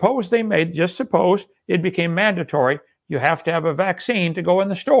 Suppose it became mandatory. You have to have a vaccine to go in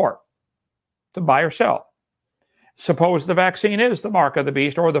the store to buy or sell. Suppose the vaccine is the mark of the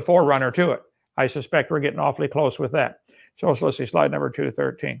beast or the forerunner to it. I suspect we're getting awfully close with that. So let's see, slide number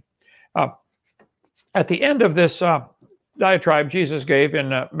 213. at the end of this diatribe Jesus gave in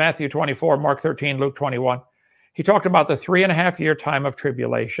Matthew 24, Mark 13, Luke 21, he talked about the 3.5-year time of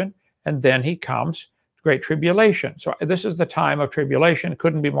tribulation, and then he comes, great tribulation. So this is the time of tribulation. It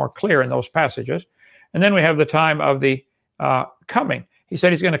couldn't be more clear in those passages. And then we have the time of the coming. He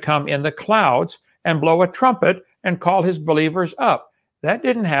said he's going to come in the clouds and blow a trumpet and call his believers up. That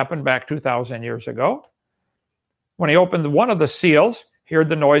didn't happen back 2,000 years ago. When he opened one of the seals, he heard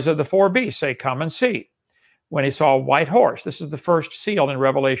the noise of the 4 beasts say, "Come and see." When he saw a white horse, this is the first seal in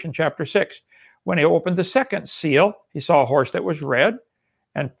Revelation chapter 6. When he opened the second seal, he saw a horse that was red,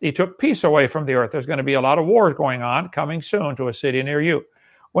 and he took peace away from the earth. There's going to be a lot of wars going on, coming soon to a city near you.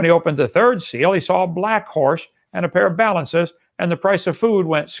 When he opened the third seal, he saw a black horse and a pair of balances, and the price of food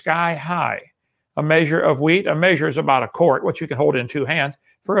went sky high. A measure of wheat, a measure is about a quart, what you can hold in 2 hands,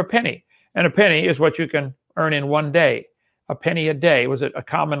 for a penny. And a penny is what you can earn in 1 day. A penny a day was a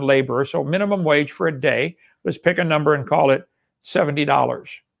common laborer. So minimum wage for a day, let's pick a number and call it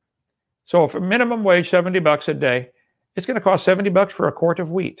 $70. So if a minimum wage, $70 a day, it's going to cost $70 for a quart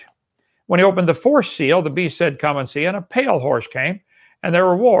of wheat. When he opened the 4th seal, the beast said, "Come and see," and a pale horse came, and there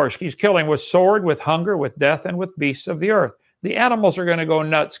were wars. He's killing with sword, with hunger, with death, and with beasts of the earth. The animals are going to go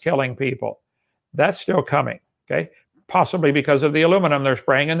nuts killing people. That's still coming, okay? Possibly because of the aluminum they're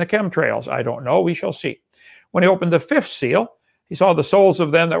spraying in the chemtrails. I don't know. We shall see. When he opened the 5th seal, he saw the souls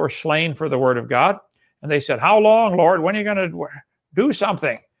of them that were slain for the word of God. And they said, "How long, Lord? When are you going to do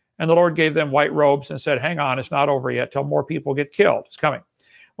something?" And the Lord gave them white robes and said, "Hang on, it's not over yet till more people get killed. It's coming."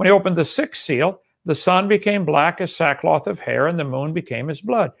 When he opened the 6th seal, the sun became black as sackcloth of hair, and the moon became as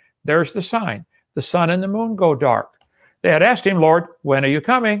blood. There's the sign. The sun and the moon go dark. They had asked him, "Lord, when are you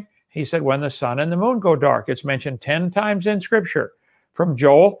coming?" He said, "When the sun and the moon go dark." It's mentioned 10 times in Scripture. From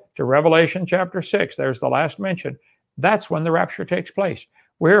Joel to Revelation chapter 6, there's the last mention. That's when the rapture takes place.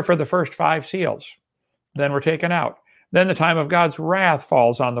 We're here for the first 5 seals. Then we're taken out. Then the time of God's wrath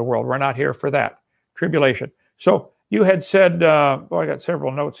falls on the world. We're not here for that. Tribulation. So you had said, I got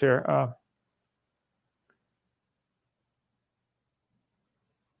several notes here.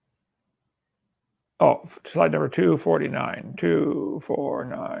 Slide number 249.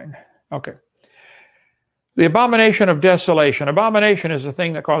 249. Okay. The abomination of desolation. Abomination is a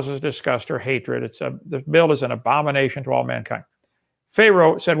thing that causes disgust or hatred. The bill is an abomination to all mankind.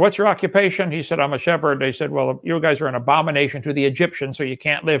 Pharaoh said, "What's your occupation?" He said, "I'm a shepherd." They said, "Well, you guys are an abomination to the Egyptians, so you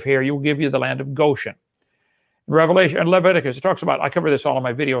can't live here. We'll give you the land of Goshen." In Revelation and Leviticus, it talks about, I cover this all in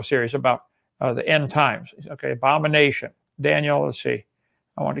my video series about the end times. Okay, abomination. Daniel, let's see.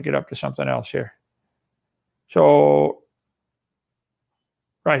 I want to get up to something else here. So,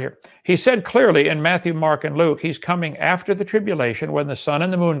 right here. He said clearly in Matthew, Mark, and Luke, he's coming after the tribulation when the sun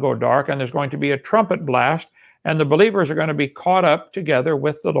and the moon go dark, and there's going to be a trumpet blast, and the believers are going to be caught up together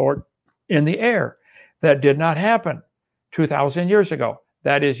with the Lord in the air. That did not happen 2,000 years ago.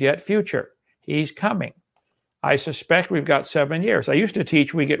 That is yet future. He's coming. I suspect we've got 7 years. I used to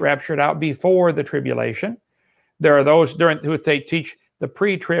teach we get raptured out before the tribulation. There are those who they teach the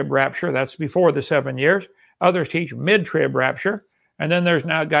pre-trib rapture. That's before the 7 years. Others teach mid-trib rapture. And then there's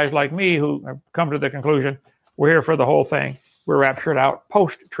now guys like me who have come to the conclusion we're here for the whole thing. We're raptured out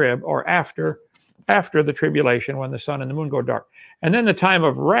post-trib or after the tribulation when the sun and the moon go dark. And then the time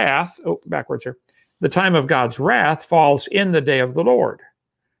of wrath, backwards here, the time of God's wrath falls in the day of the Lord.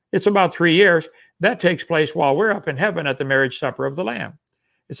 It's about 3 years. That takes place while we're up in heaven at the marriage supper of the Lamb.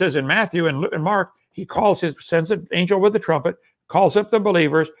 It says in Matthew and Mark, he sends an angel with a trumpet, calls up the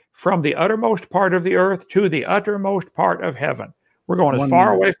believers from the uttermost part of the earth to the uttermost part of heaven. We're going as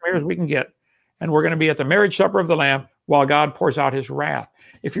far away from here as we can get. And we're going to be at the marriage supper of the Lamb while God pours out his wrath.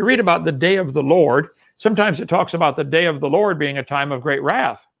 If you read about the day of the Lord, sometimes it talks about the day of the Lord being a time of great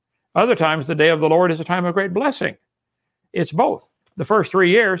wrath. Other times, the day of the Lord is a time of great blessing. It's both. The first 3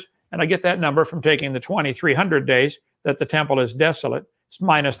 years, and I get that number from taking the 2,300 days that the temple is desolate, it's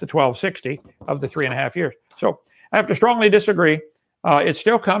minus the 1,260 of the 3.5 years. So I have to strongly disagree. It's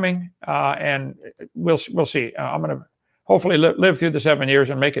still coming, and we'll see. I'm going to hopefully live through the 7 years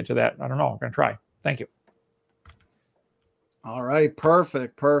and make it to that. I don't know. I'm going to try. Thank you. All right.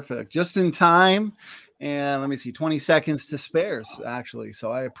 Perfect. Just in time. And let me see, 20 seconds to spare, actually.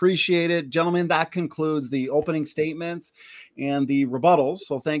 So I appreciate it. Gentlemen, that concludes the opening statements and the rebuttals.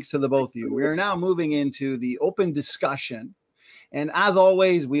 So thanks to the both of you. We are now moving into the open discussion. And as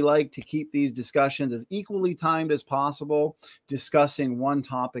always, we like to keep these discussions as equally timed as possible, discussing one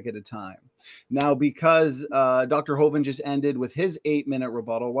topic at a time. Now, because Dr. Hovind just ended with his 8-minute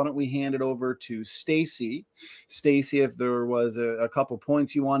rebuttal, why don't we hand it over to Stacy? Stacy, if there was a couple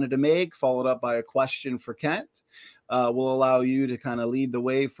points you wanted to make, followed up by a question for Kent. we'll allow you to kind of lead the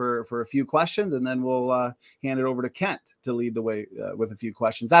way for a few questions, and then we'll hand it over to Kent to lead the way with a few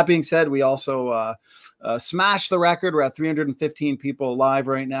questions. That being said, we also smashed the record. We're at 315 people live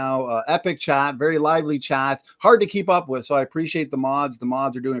right now. Epic chat, very lively chat, hard to keep up with. So I appreciate the mods. The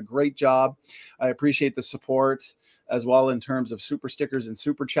mods are doing a great job. I appreciate the support as well in terms of super stickers and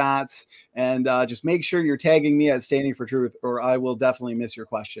super chats. And just make sure you're tagging me at Standing for Truth, or I will definitely miss your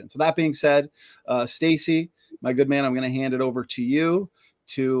question. So that being said, Stacy, my good man, I'm going to hand it over to you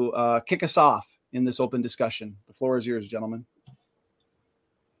to kick us off in this open discussion. The floor is yours, gentlemen.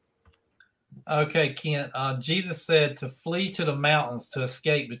 Okay, Kent. Jesus said to flee to the mountains to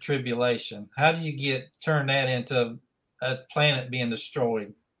escape the tribulation. How do you turn that into a planet being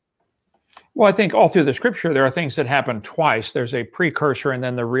destroyed? Well, I think all through the scripture, there are things that happen twice. There's a precursor and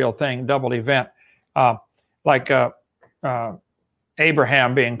then the real thing, double event. Like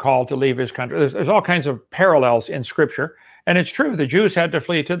Abraham being called to leave his country. There's all kinds of parallels in scripture. And it's true, the Jews had to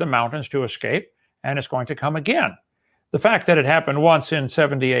flee to the mountains to escape, and it's going to come again. The fact that it happened once in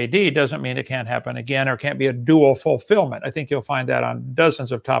 70 AD doesn't mean it can't happen again or can't be a dual fulfillment. I think you'll find that on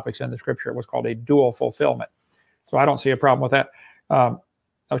dozens of topics in the scripture. What's called a dual fulfillment. So I don't see a problem with that.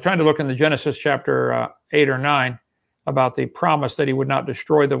 I was trying to look in the Genesis chapter 8 or 9 about the promise that he would not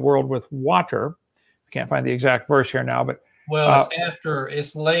destroy the world with water. I can't find the exact verse here now, but well,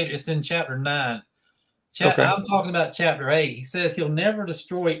 it's late. It's in chapter 9. Okay. I'm talking about chapter 8. He says he'll never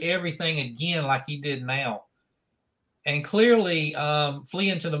destroy everything again like he did now. And clearly,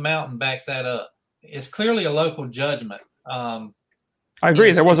 fleeing to the mountain backs that up. It's clearly a local judgment. I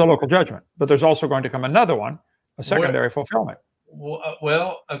agree. There was a local judgment, but there's also going to come another one, a secondary fulfillment.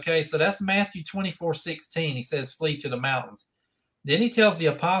 Well, okay, so that's Matthew 24:16. He says, flee to the mountains. Then he tells the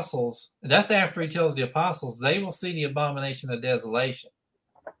apostles, that's after he tells the apostles, they will see the abomination of desolation.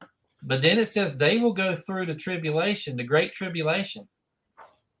 But then it says they will go through the tribulation, the great tribulation.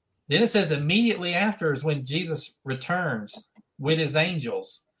 Then it says immediately after is when Jesus returns with his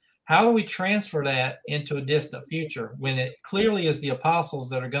angels. How do we transfer that into a distant future when it clearly is the apostles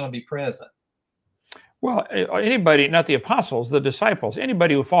that are going to be present? Well, anybody, not the apostles, the disciples,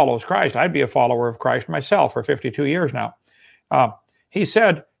 anybody who follows Christ, I'd be a follower of Christ myself for 52 years now. He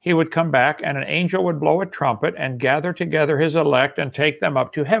said he would come back and an angel would blow a trumpet and gather together his elect and take them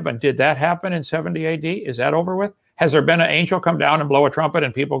up to heaven. Did that happen in 70 AD? Is that over with? Has there been an angel come down and blow a trumpet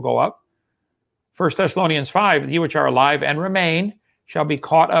and people go up? 1 Thessalonians 5, ye which are alive and remain shall be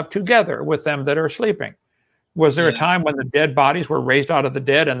caught up together with them that are sleeping. Was there a time when the dead bodies were raised out of the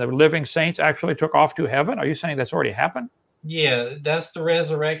dead and the living saints actually took off to heaven? Are you saying that's already happened? Yeah, that's the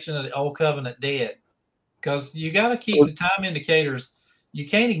resurrection of the old covenant dead. Because you got to keep the time indicators. You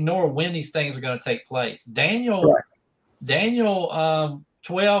can't ignore when these things are going to take place. Daniel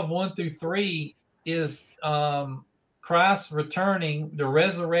 12, 1 through 3 is Christ returning, the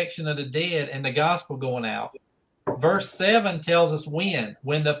resurrection of the dead, and the gospel going out. Verse 7 tells us when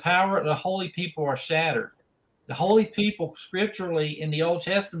the power of the holy people are shattered. The holy people scripturally in the Old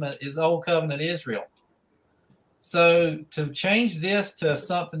Testament is Old Covenant Israel. So to change this to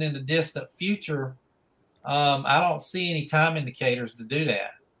something in the distant future, I don't see any time indicators to do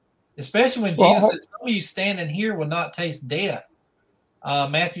that. Especially when Jesus says, some of you standing here will not taste death.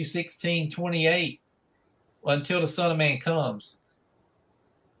 Matthew 16:28, until the Son of Man comes.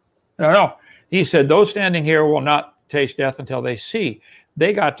 No. He said, those standing here will not taste death until they see.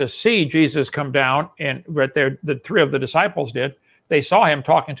 They got to see Jesus come down, and right there, the three of the disciples did. They saw him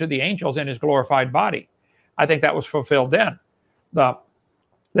talking to the angels in his glorified body. I think that was fulfilled then.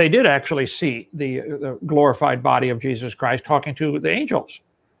 They did actually see the glorified body of Jesus Christ talking to the angels.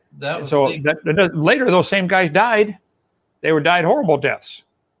 Later, those same guys died. They died horrible deaths.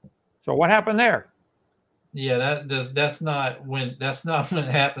 So what happened there? Yeah, that's not when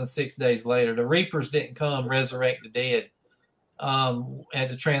it happened 6 days later. The reapers didn't come resurrect the dead at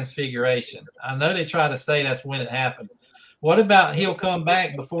the transfiguration. I know they try to say that's when it happened. What about he'll come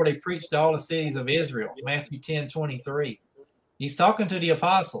back before they preach to all the cities of Israel? Matthew 10:23. He's talking to the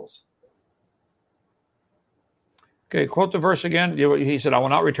apostles. Okay, quote the verse again. He said, I will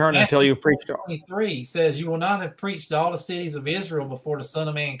not return until you preach to all. 23 says, you will not have preached to all the cities of Israel before the Son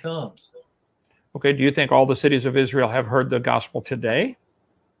of Man comes. Okay, do you think all the cities of Israel have heard the gospel today?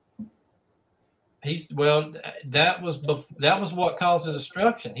 That was what caused the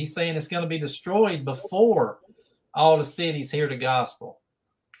destruction. He's saying it's going to be destroyed before all the cities hear the gospel.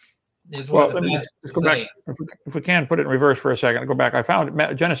 Let's go back. If we can put it in reverse for a second, go back. I found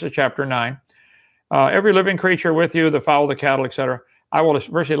Genesis chapter 9. Every living creature with you, the fowl, the cattle, etc.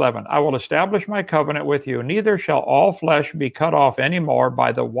 Verse 11, I will establish my covenant with you. Neither shall all flesh be cut off anymore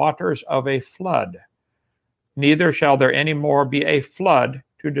by the waters of a flood. neither shall there any more be a flood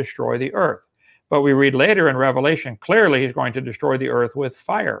to destroy the earth. But we read later in Revelation, clearly he's going to destroy the earth with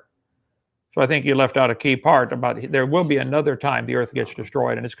fire. So I think you left out a key part about there will be another time the earth gets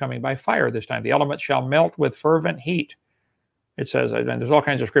destroyed, and it's coming by fire this time. The elements shall melt with fervent heat. It says, and there's all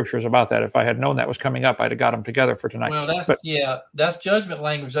kinds of scriptures about that. If I had known that was coming up, I'd have got them together for tonight. Well, that's judgment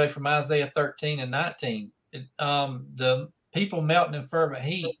language though from Isaiah 13 and 19. The people melting in fervent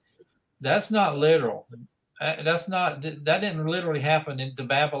heat, that's not literal. That didn't literally happen to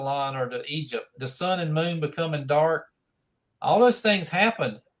Babylon or to Egypt. The sun and moon becoming dark, all those things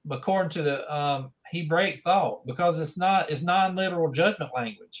happened according to the Hebraic thought, because it's non-literal judgment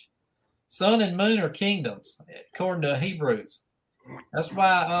language. Sun and moon are kingdoms according to Hebrews. That's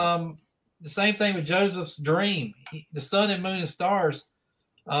why the same thing with Joseph's dream. The sun and moon and stars,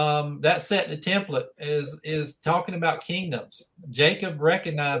 that set the template is talking about kingdoms. Jacob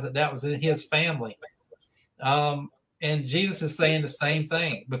recognized that was in his family. And Jesus is saying the same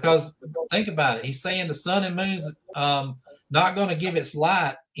thing, because think about it. He's saying the sun and moon's not going to give its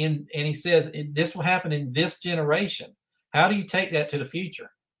light and he says this will happen in this generation. How do you take that to the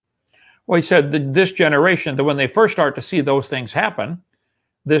future? Well, he said that this generation, that when they first start to see those things happen,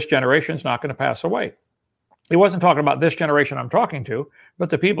 this generation's not going to pass away. He wasn't talking about this generation I'm talking to, but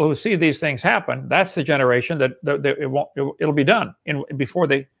the people who see these things happen, that's the generation that it'll be done before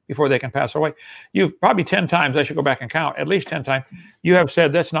they can pass away. You've probably 10 times, I should go back and count, at least 10 times, you have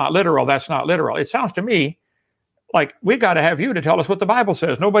said that's not literal, that's not literal. It sounds to me like we got to have you to tell us what the Bible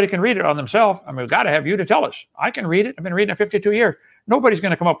says. Nobody can read it on themselves. I mean, we've got to have you to tell us. I can read it. I've been reading it 52 years. Nobody's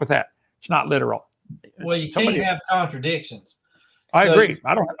going to come up with that. It's not literal. Well, you can't have contradictions. I agree.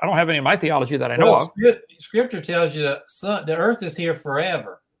 I don't have any of my theology that I know of. Scripture tells you the earth is here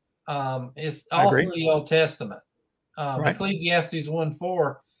forever. It's all through the Old Testament. Right. Ecclesiastes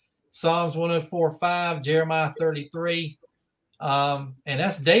 1:4, Psalms 104:5, Jeremiah 33, and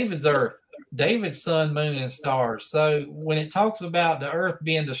that's David's earth, David's sun, moon, and stars. So when it talks about the earth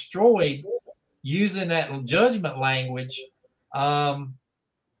being destroyed using that judgment language,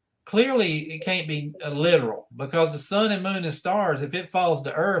 clearly it can't be literal, because the sun and moon and stars, if it falls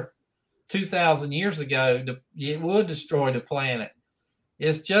to earth 2,000 years ago, it would destroy the planet.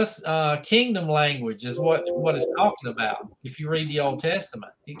 It's just kingdom language is what it's talking about. If you read the Old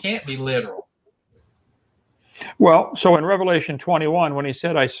Testament, it can't be literal. Well, so in Revelation 21, when he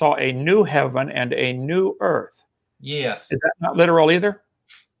said, I saw a new heaven and a new earth. Yes. Is that not literal either?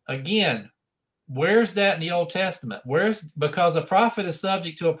 Again, where's that in the Old Testament? Because a prophet is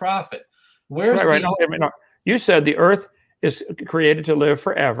subject to a prophet. No. You said the earth is created to live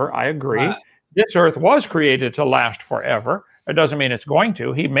forever. I agree. Right. This earth was created to last forever. It doesn't mean it's going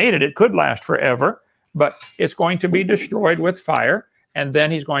to. He made it. It could last forever, but it's going to be destroyed with fire. And then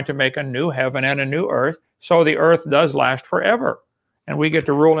he's going to make a new heaven and a new earth. So the earth does last forever. And we get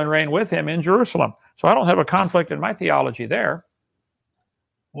to rule and reign with him in Jerusalem. So I don't have a conflict in my theology there.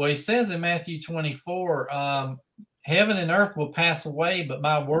 Well, he says in Matthew 24, heaven and earth will pass away, but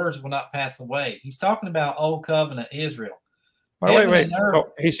my words will not pass away. He's talking about Old Covenant Israel. Well, wait.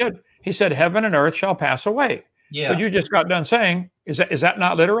 So he said heaven and earth shall pass away. Yeah. But you just got done saying, is that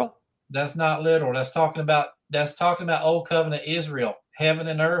not literal? That's not literal. That's talking about Old Covenant Israel. Heaven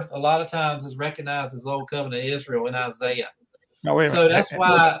and earth a lot of times is recognized as Old Covenant Israel in Isaiah. No, wait a minute. So that's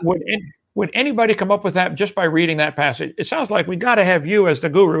why would anybody come up with that just by reading that passage? It sounds like we got to have you as the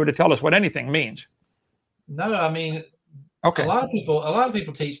guru to tell us what anything means. No, I mean, okay. A lot of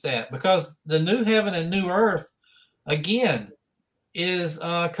people teach that, because the new heaven and new earth, again, is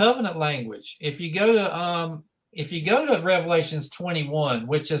covenant language. If you go to Revelations 21,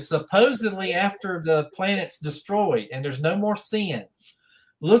 which is supposedly after the planet's destroyed and there's no more sin,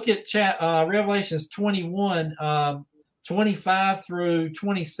 look at Revelations 21, 25 through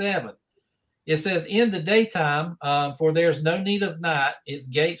 27. It says, in the daytime, for there's no need of night, its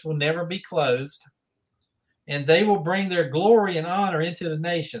gates will never be closed, and they will bring their glory and honor into the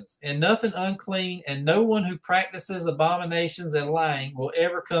nations, and nothing unclean, and no one who practices abominations and lying will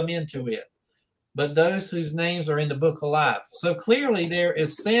ever come into it, but those whose names are in the book of life. So clearly there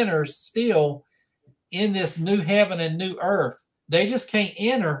is sinners still in this new heaven and new earth. They just can't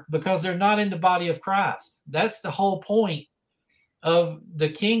enter because they're not in the body of Christ. That's the whole point of the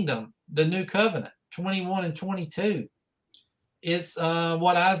kingdom, the new covenant, 21 and 22. It's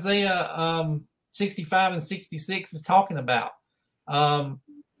what Isaiah 65 and 66 is talking about.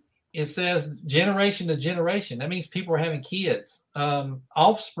 It says generation to generation. That means people are having kids,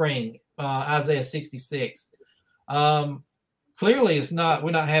 offspring, Isaiah 66. Clearly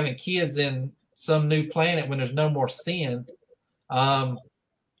we're not having kids in some new planet when there's no more sin.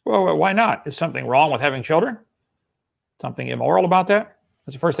 Well, why not? Is something wrong with having children? Something immoral about that?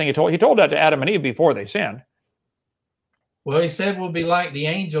 That's the first thing he told. He told that to Adam and Eve before they sinned. Well, he said we'll be like the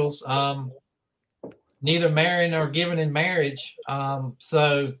angels, neither marrying nor giving in marriage.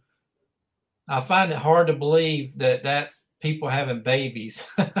 So I find it hard to believe that that's people having babies.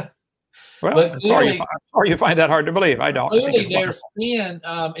 Well, but clearly, sorry you find that hard to believe. I don't. Clearly, their sin,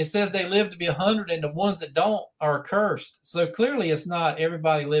 it says they live to be 100, and the ones that don't are cursed. So clearly, it's not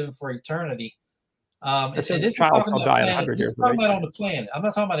everybody living for eternity. This is talking about on the planet. I'm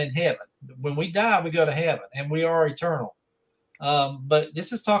not talking about in heaven. When we die, we go to heaven, and we are eternal. But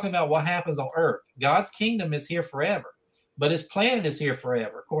this is talking about what happens on earth. God's kingdom is here forever, but his planet is here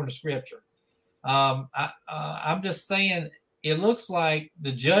forever, according to Scripture. I'm just saying, it looks like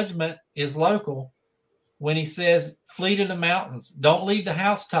the judgment is local when he says, flee to the mountains. Don't leave the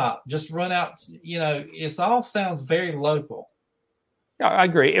housetop. Just run out. It all sounds very local. I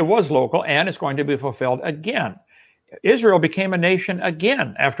agree. It was local, and it's going to be fulfilled again. Israel became a nation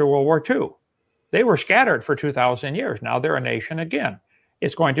again after World War II. They were scattered for 2,000 years. Now they're a nation again.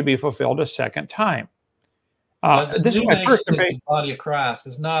 It's going to be fulfilled a second time. This is my first debate. The body of Christ.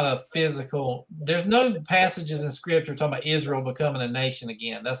 It's not a physical. There's no passages in Scripture talking about Israel becoming a nation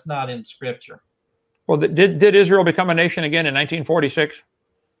again. That's not in Scripture. Well, did Israel become a nation again in 1946?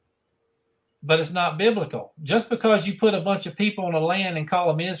 But it's not biblical. Just because you put a bunch of people on a land and call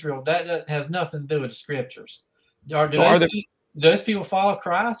them Israel, that has nothing to do with the Scriptures. Do those people follow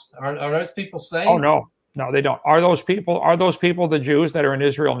Christ? Are those people saved? Oh no, they don't. Are those people the Jews that are in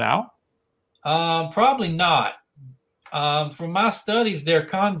Israel now? Probably not. From my studies, they're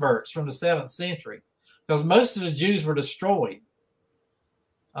converts from the 7th century, because most of the Jews were destroyed.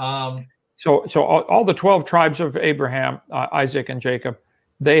 So all the 12 tribes of Abraham, Isaac, and Jacob,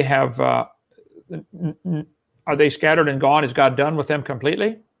 they have. Are they scattered and gone? Is God done with them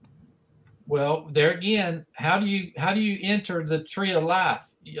completely? Well, there again, how do you enter the tree of life?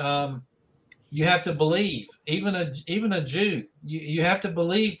 You have to believe. Even a Jew, you have to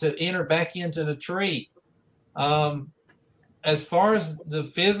believe to enter back into the tree. As far as the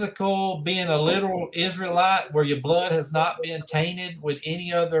physical, being a literal Israelite, where your blood has not been tainted with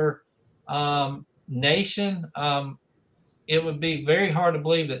any other nation, it would be very hard to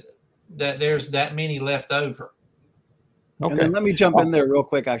believe that there's that many left over. Okay. And then let me jump in there real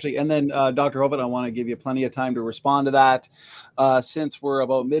quick, actually. And then, Dr. Hovind, I want to give you plenty of time to respond to that. Since we're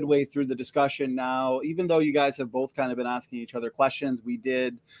about midway through the discussion now, even though you guys have both kind of been asking each other questions, we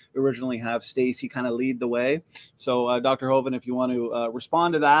did originally have Stacy kind of lead the way. So, Dr. Hovind, if you want to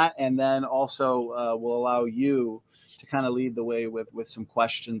respond to that, and then also we'll allow you to kind of lead the way with some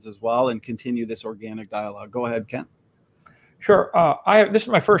questions as well and continue this organic dialogue. Go ahead, Kent. Sure. This is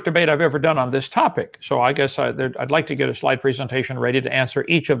my first debate I've ever done on this topic, so I guess I'd like to get a slide presentation ready to answer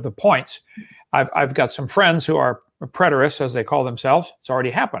each of the points. I've got some friends who are preterists, as they call themselves. It's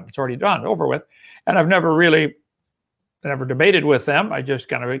already happened. It's already done, over with. And I've never debated with them. I just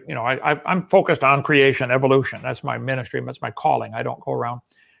kind of, I'm focused on creation, evolution. That's my ministry. That's my calling. I don't go around,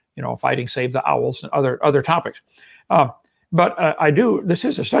 fighting Save the Owls and other topics. But I do. This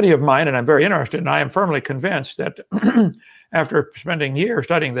is a study of mine, and I'm very interested. And I am firmly convinced that after spending years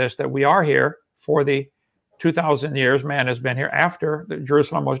studying this, that we are here for the 2,000 years man has been here after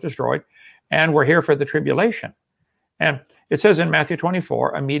Jerusalem was destroyed, and we're here for the tribulation. And it says in Matthew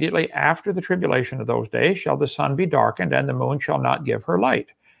 24, immediately after the tribulation of those days shall the sun be darkened, and the moon shall not give her light.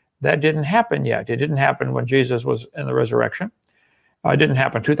 That didn't happen yet. It didn't happen when Jesus was in the resurrection. It didn't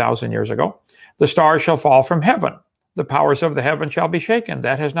happen 2,000 years ago. The stars shall fall from heaven. The powers of the heaven shall be shaken.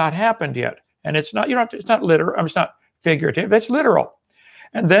 That has not happened yet. And it's not, it's not literal. It's not figurative. It's literal.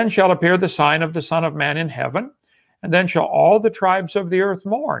 And then shall appear the sign of the Son of Man in heaven. And then shall all the tribes of the earth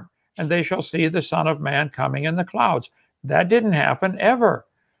mourn. And they shall see the Son of Man coming in the clouds. That didn't happen ever.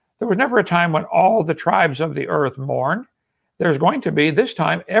 There was never a time when all the tribes of the earth mourned. There's going to be this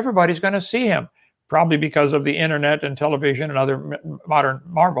time. Everybody's going to see him. Probably because of the internet and television and other modern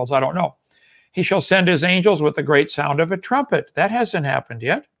marvels. I don't know. He shall send his angels with the great sound of a trumpet. That hasn't happened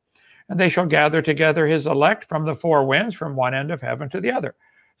yet. And they shall gather together his elect from the four winds, from one end of heaven to the other.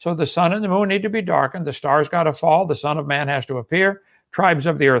 So the sun and the moon need to be darkened. The stars got to fall. The Son of Man has to appear. Tribes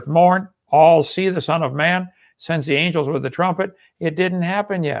of the earth mourn. All see the Son of Man. Sends the angels with the trumpet. It didn't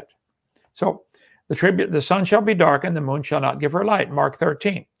happen yet. So the sun shall be darkened. The moon shall not give her light. Mark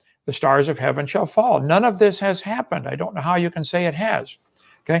 13. The stars of heaven shall fall. None of this has happened. I don't know how you can say it has.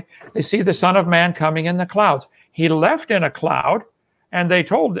 Okay, they see the Son of Man coming in the clouds. He left in a cloud, and they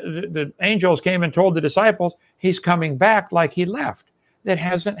told, the angels came and told the disciples, he's coming back like he left. That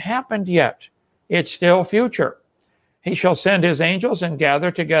hasn't happened yet. It's still future. He shall send his angels and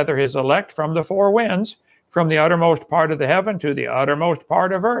gather together his elect from the four winds, from the uttermost part of the heaven to the uttermost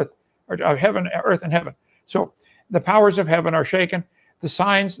part of earth, or of heaven, earth and heaven. So the powers of heaven are shaken. The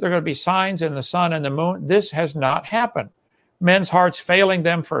signs, there are going to be signs in the sun and the moon. This has not happened. Men's hearts failing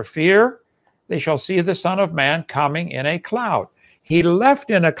them for fear, they shall see the Son of Man coming in a cloud. He left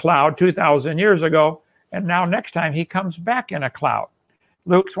in a cloud 2,000 years ago, and now next time he comes back in a cloud.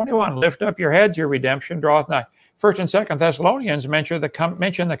 Luke 21, lift up your heads, your redemption draweth nigh. 1st and 2nd Thessalonians mention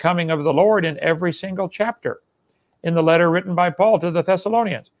the coming of the Lord in every single chapter. In the letter written by Paul to the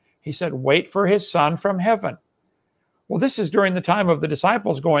Thessalonians, he said, wait for his Son from heaven. Well, this is during the time of the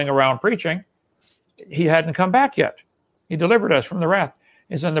disciples going around preaching. He hadn't come back yet. He delivered us from the wrath.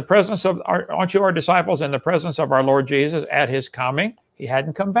 Is in the presence of, aren't you our disciples in the presence of our Lord Jesus at his coming? He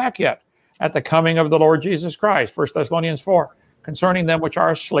hadn't come back yet. At the coming of the Lord Jesus Christ, 1 Thessalonians 4, concerning them which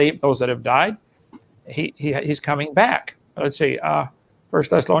are asleep, those that have died, he's coming back. Let's see, 1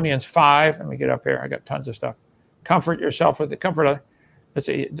 Thessalonians 5, let me get up here, I got tons of stuff. Comfort yourself with the comfort of, let's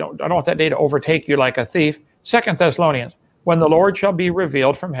see, I don't want that day to overtake you like a thief. 2 Thessalonians, when the Lord shall be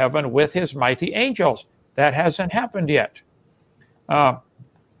revealed from heaven with his mighty angels. That hasn't happened yet.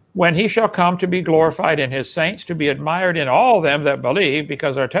 When he shall come to be glorified in his saints, to be admired in all them that believe,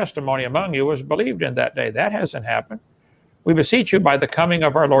 because our testimony among you was believed in that day. That hasn't happened. We beseech you by the coming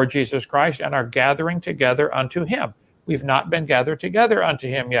of our Lord Jesus Christ and our gathering together unto him. We've not been gathered together unto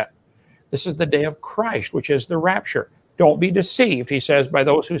him yet. This is the day of Christ, which is the rapture. Don't be deceived, he says, by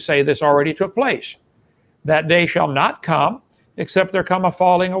those who say this already took place. That day shall not come, except there come a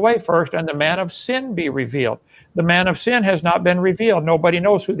falling away first, and the man of sin be revealed. The man of sin has not been revealed. Nobody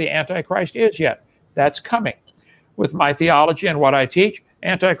knows who the Antichrist is yet. That's coming. With my theology and what I teach,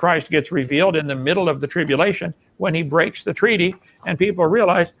 Antichrist gets revealed in the middle of the tribulation when he breaks the treaty, and people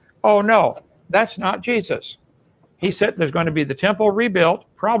realize, oh no, that's not Jesus. He said there's going to be the temple rebuilt,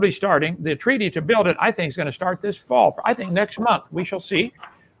 probably starting. The treaty to build it, I think, is going to start this fall. I think next month we shall see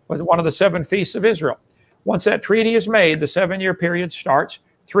with one of the 7 feasts of Israel. Once that treaty is made, the 7-year period starts.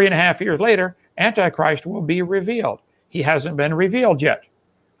 3.5 years later, Antichrist will be revealed. He hasn't been revealed yet.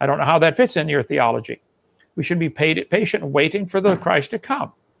 I don't know how that fits in your theology. We should be patient waiting for the Christ to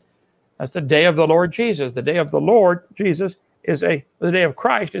come. That's the day of the Lord Jesus. The day of the Lord Jesus is the day of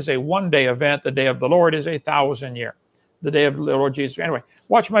Christ is a one-day event. The day of the Lord is 1,000-year. The day of the Lord Jesus. Anyway,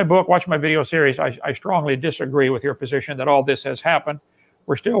 watch my book, watch my video series. I strongly disagree with your position that all this has happened.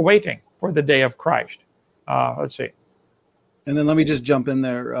 We're still waiting for the day of Christ. Let's see. And then let me just jump in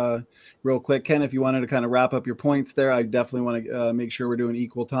there real quick. Ken, if you wanted to kind of wrap up your points there, I definitely want to make sure we're doing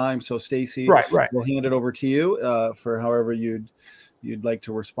equal time. So Stacy, right. We'll hand it over to you for however you'd like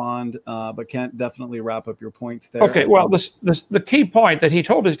to respond. But Kent, definitely wrap up your points there. Okay, well, the key point that he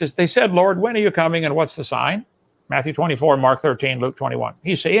told us is they said, Lord, when are you coming and what's the sign? Matthew 24, Mark 13, Luke 21.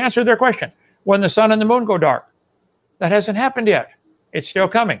 He answered their question. When the sun and the moon go dark. That hasn't happened yet. It's still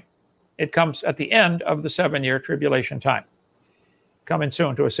coming. It comes at the end of the 7-year tribulation time. Coming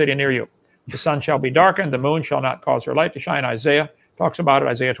soon to a city near you. The sun shall be darkened, the moon shall not cause her light to shine. Isaiah talks about it.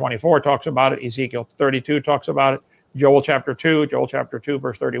 Isaiah 24 talks about it. Ezekiel 32 talks about it. Joel chapter 2,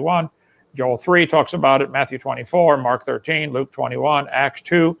 verse 31. Joel 3 talks about it. Matthew 24, Mark 13, Luke 21, Acts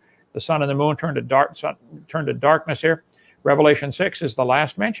 2. The sun and the moon turned to darkness here. Revelation 6 is the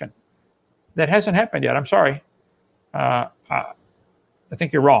last mention. That hasn't happened yet. I'm sorry. I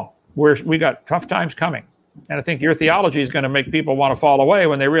think you're wrong. We got tough times coming. And I think your theology is going to make people want to fall away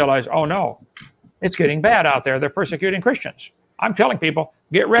when they realize, oh no, it's getting bad out there. They're persecuting Christians. I'm telling people,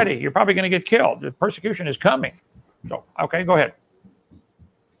 get ready. You're probably going to get killed. The persecution is coming. So, okay, go ahead.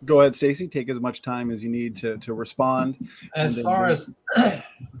 Go ahead, Stacy. Take as much time as you need to respond. As far as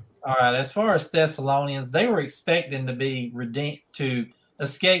Thessalonians, they were expecting to be redeemed, to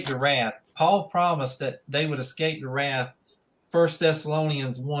escape the wrath. Paul promised that they would escape the wrath. 1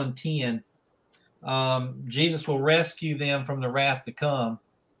 Thessalonians 1:10. Jesus will rescue them from the wrath to come.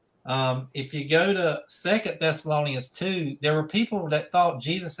 If you go to 2 Thessalonians 2, there were people that thought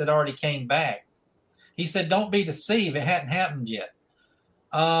Jesus had already came back. He said, don't be deceived. It hadn't happened yet.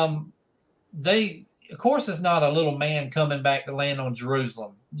 Of course, it's not a little man coming back to land on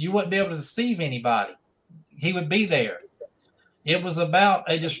Jerusalem. You wouldn't be able to deceive anybody. He would be there. It was about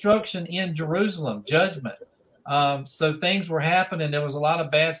a destruction in Jerusalem, judgment. So things were happening. There was a lot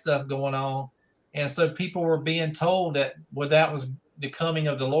of bad stuff going on. And so people were being told that that was the coming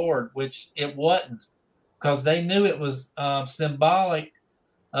of the Lord, which it wasn't, because they knew it was symbolic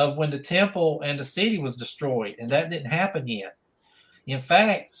of when the temple and the city was destroyed, and that didn't happen yet. In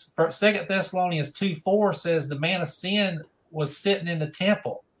fact, 2 Thessalonians 2:4 says the man of sin was sitting in the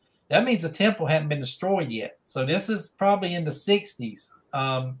temple. That means the temple hadn't been destroyed yet. So this is probably in the 60s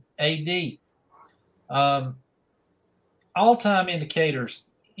AD. All-time indicators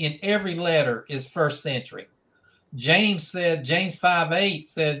in every letter is first century. James 5:8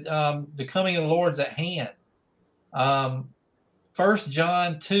 said the coming of the Lord's at hand. 1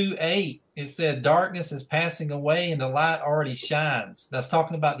 John 2:8, it said darkness is passing away and the light already shines. That's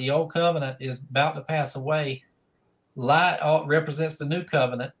talking about the old covenant is about to pass away. Light represents the new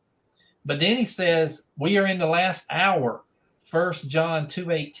covenant. But then he says we are in the last hour. 1 John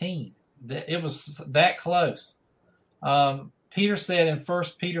 2:18. It was that close. Peter said in 1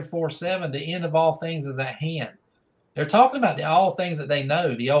 Peter 4:7, the end of all things is at hand. They're talking about all things that they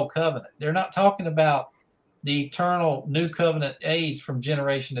know, the old covenant. They're not talking about the eternal new covenant age from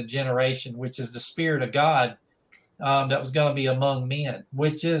generation to generation, which is the Spirit of God that was going to be among men,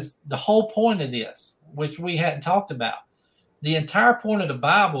 which is the whole point of this, which we hadn't talked about. The entire point of the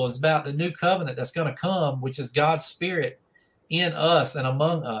Bible is about the new covenant that's going to come, which is God's Spirit in us and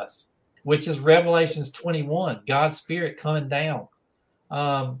among us, which is Revelations 21, God's Spirit coming down.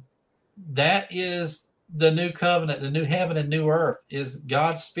 That is the new covenant, the new heaven and new earth is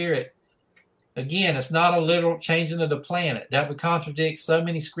God's Spirit. Again, it's not a literal changing of the planet. That would contradict so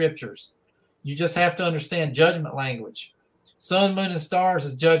many scriptures. You just have to understand judgment language. Sun, moon, and stars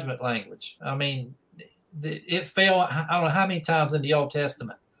is judgment language. I mean, it fell, I don't know how many times in the Old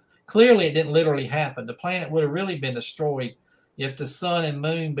Testament. Clearly, it didn't literally happen. The planet would have really been destroyed if the sun and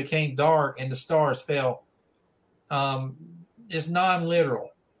moon became dark and the stars fell. It's non-literal.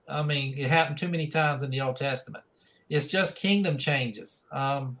 I mean, it happened too many times in the Old Testament. It's just kingdom changes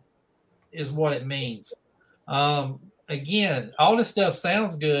is what it means. Again, all this stuff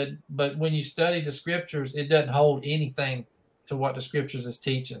sounds good, but when you study the scriptures, it doesn't hold anything to what the scriptures is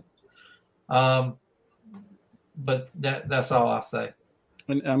teaching. But that's all I'll say.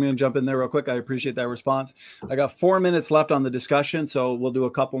 And I'm going to jump in there real quick. I appreciate that response. I got 4 minutes left on the discussion, so we'll do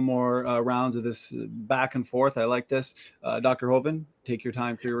a couple more rounds of this back and forth. I like this. Dr. Hovind, take your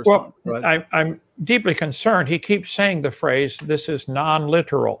time for your response. Well, I'm deeply concerned. He keeps saying the phrase, this is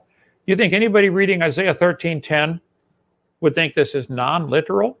non-literal. You think anybody reading Isaiah 13:10 would think this is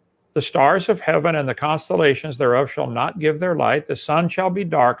non-literal? The stars of heaven and the constellations thereof shall not give their light. The sun shall be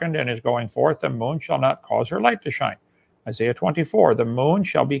darkened and is going forth. The moon shall not cause her light to shine. Isaiah 24, the moon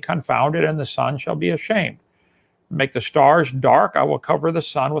shall be confounded and the sun shall be ashamed. Make the stars dark, I will cover the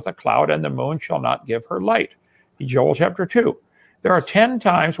sun with a cloud, and the moon shall not give her light. Joel chapter 2. There are 10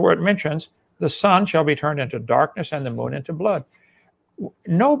 times where it mentions the sun shall be turned into darkness and the moon into blood.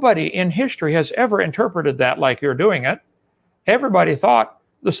 Nobody in history has ever interpreted that like you're doing it. Everybody thought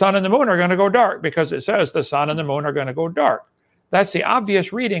the sun and the moon are going to go dark because it says the sun and the moon are going to go dark. That's the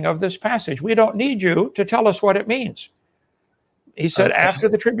obvious reading of this passage. We don't need you to tell us what it means. He said, after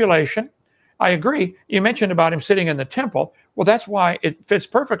the tribulation, I agree. You mentioned about him sitting in the temple. Well, that's why it fits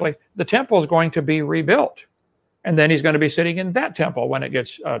perfectly. The temple is going to be rebuilt. And then he's going to be sitting in that temple when it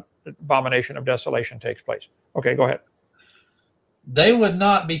gets abomination of desolation takes place. Okay, go ahead. They would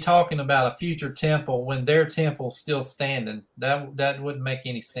not be talking about a future temple when their temple's still standing. That wouldn't make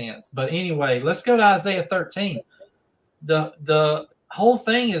any sense. But anyway, let's go to Isaiah 13. The whole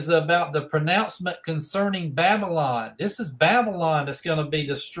thing is about the pronouncement concerning Babylon. This is Babylon that's going to be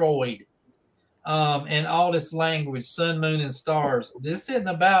destroyed. And all this language, sun, moon, and stars. This isn't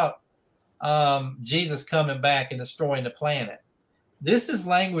about Jesus coming back and destroying the planet. This is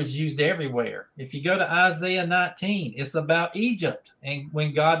language used everywhere. If you go to Isaiah 19, it's about Egypt and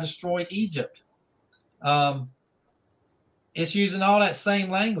when God destroyed Egypt. It's using all that same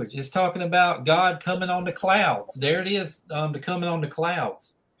language. It's talking about God coming on the clouds. There it is, the coming on the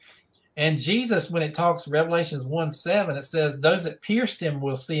clouds. And Jesus, when it talks Revelations 1:7, it says, those that pierced him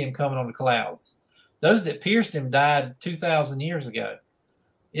will see him coming on the clouds. Those that pierced him died 2,000 years ago.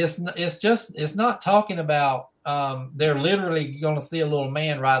 It's not talking about they're literally going to see a little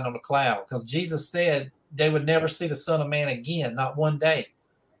man riding on a cloud, because Jesus said they would never see the Son of Man again, not one day.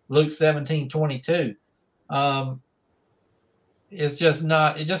 Luke 17:22. It's just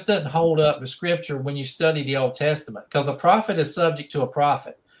not, it just doesn't hold up the scripture when you study the Old Testament, because a prophet is subject to a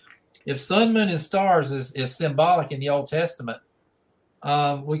prophet. If sun, moon, and stars is symbolic in the Old Testament,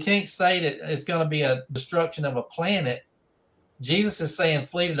 we can't say that it's going to be a destruction of a planet. Jesus is saying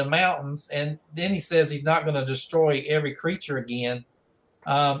flee to the mountains, and then he says he's not going to destroy every creature again.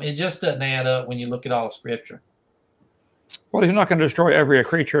 It just doesn't add up when you look at all of Scripture. Well, he's not going to destroy every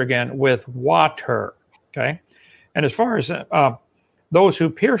creature again with water, okay? And as far as those who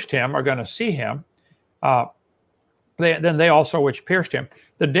pierced him are going to see him, then they also which pierced him.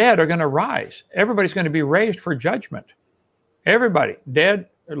 The dead are going to rise. Everybody's going to be raised for judgment. Everybody, dead,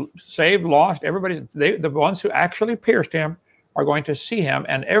 saved, lost, everybody, the ones who actually pierced him are going to see him,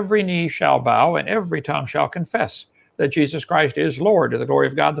 and every knee shall bow and every tongue shall confess that Jesus Christ is Lord, to the glory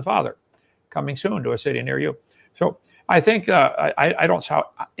of God the Father, coming soon to a city near you. So I think I don't see how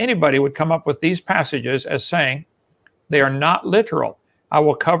anybody would come up with these passages as saying they are not literal. I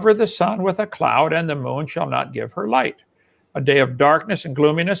will cover the sun with a cloud, and the moon shall not give her light. A day of darkness and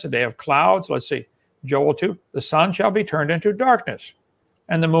gloominess, a day of clouds. Let's see, Joel 2, the sun shall be turned into darkness,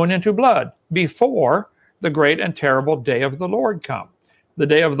 and the moon into blood, before the great and terrible day of the Lord come. The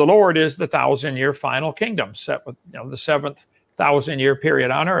day of the Lord is the 1,000-year final kingdom, set with the 7th 1,000-year period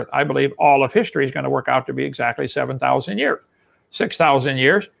on earth. I believe all of history is going to work out to be exactly 7,000 years, 6,000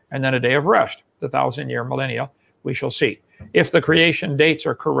 years, and then a day of rest, the 1,000-year millennial. We shall see. If the creation dates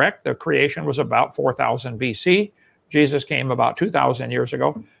are correct, the creation was about 4,000 BC. Jesus came about 2,000 years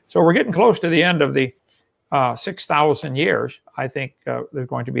ago. So we're getting close to the end of the 6,000 years. I think there's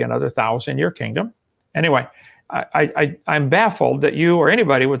going to be another 1,000-year kingdom. Anyway, I'm baffled that you or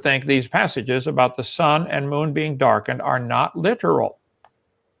anybody would think these passages about the sun and moon being darkened are not literal.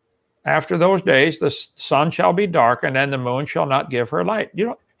 After those days, the sun shall be darkened and the moon shall not give her light.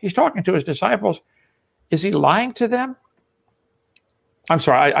 He's talking to his disciples. Is he lying to them? I'm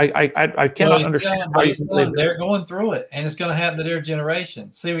sorry, I cannot understand. They're going through it, and it's going to happen to their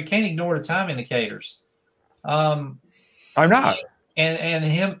generation. See, we can't ignore the time indicators. I'm not. And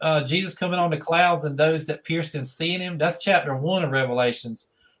him, Jesus coming on the clouds and those that pierced him seeing him. That's chapter 1 of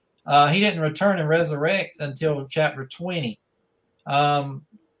Revelations. He didn't return and resurrect until chapter 20.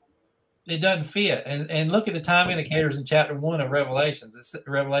 It doesn't fit. And look at the time indicators in chapter 1 of Revelations. It's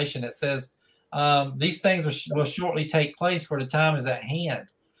Revelation. It says these things will shortly take place, for the time is at hand.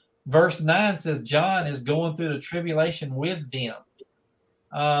 Verse 9 says John is going through the tribulation with them.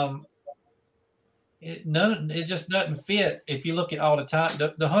 It just doesn't fit. If you look at all the time,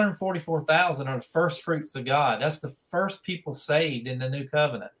 the 144,000 are the first fruits of God. That's the first people saved in the new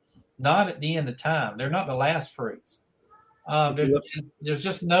covenant, not at the end of time. They're not the last fruits. There's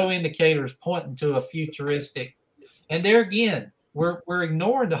just no indicators pointing to a futuristic. And there again, we're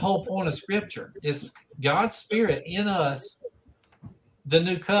ignoring the whole point of Scripture. It's God's Spirit in us, the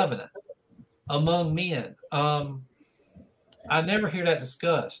new covenant among men. I never hear that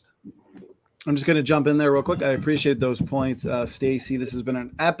discussed. I'm just going to jump in there real quick. I appreciate those points, Stacy. This has been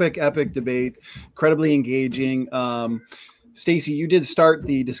an epic debate, incredibly engaging. Stacy, you did start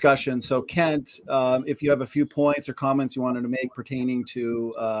the discussion. So Kent, if you have a few points or comments you wanted to make pertaining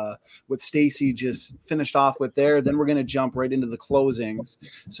to what Stacy just finished off with there, then we're going to jump right into the closings.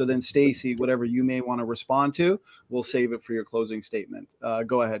 So then Stacy, whatever you may want to respond to, we'll save it for your closing statement.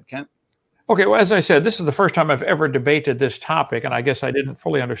 Go ahead, Kent. Okay, well, as I said, this is the first time I've ever debated this topic, and I guess I didn't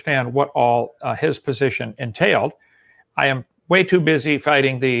fully understand what all his position entailed. I am way too busy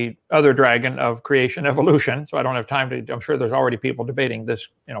fighting the other dragon of creation evolution, so I don't have time to. I'm sure there's already people debating this,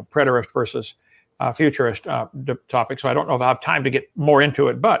 preterist versus futurist topic. So I don't know if I have time to get more into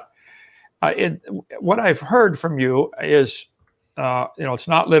it. But what I've heard from you is, it's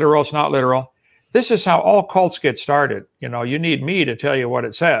not literal. It's not literal. This is how all cults get started. You need me to tell you what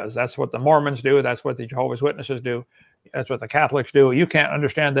it says. That's what the Mormons do. That's what the Jehovah's Witnesses do. That's what the Catholics do. You can't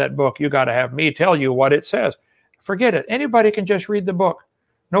understand that book. You got to have me tell you what it says. Forget it. Anybody can just read the book.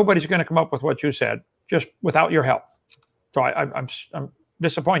 Nobody's going to come up with what you said, just without your help. So I'm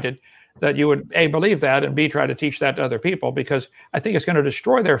disappointed that you would A, believe that, and B, try to teach that to other people, because I think it's going to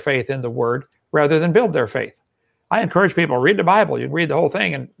destroy their faith in the Word rather than build their faith. I encourage people, read the Bible. You can read the whole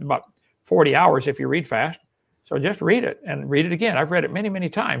thing in about 40 hours if you read fast. So just read it and read it again. I've read it many, many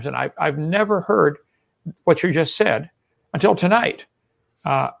times, and I've never heard what you just said until tonight.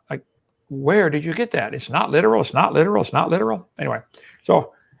 Where did you get that? It's not literal. It's not literal. It's not literal. Anyway,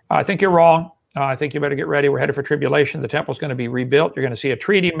 so I think you're wrong. I think you better get ready. We're headed for tribulation. The temple's going to be rebuilt. You're going to see a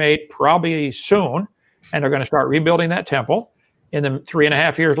treaty made probably soon, and they're going to start rebuilding that temple. In the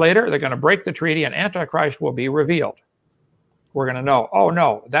 3.5 years later, they're going to break the treaty, and Antichrist will be revealed. We're going to know, oh,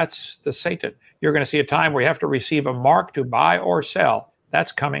 no, that's the Satan. You're going to see a time where you have to receive a mark to buy or sell.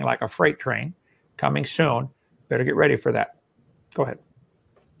 That's coming like a freight train, coming soon. Better get ready for that. Go ahead.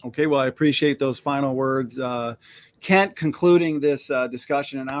 Okay, well, I appreciate those final words. Kent, concluding this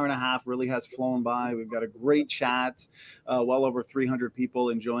discussion, an hour and a half really has flown by. We've got a great chat, well over 300 people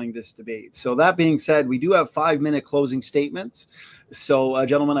enjoying this debate. So that being said, we do have 5-minute closing statements. So,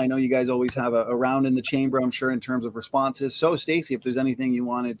 gentlemen, I know you guys always have a round in the chamber, I'm sure, in terms of responses. So, Stacy, if there's anything you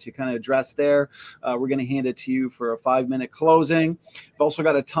wanted to kind of address there, we're going to hand it to you for a 5-minute closing. We've also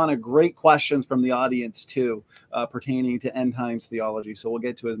got a ton of great questions from the audience, too, pertaining to end times theology. So we'll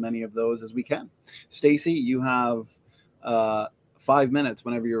get to as many of those as we can. Stacy, you have 5 minutes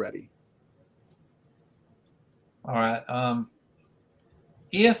whenever you're ready. All right.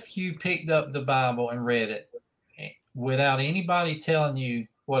 If you picked up the Bible and read it without anybody telling you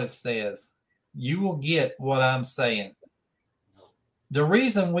what it says, you will get what I'm saying. The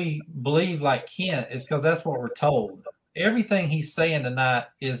reason we believe like Kent is because that's what we're told. Everything he's saying tonight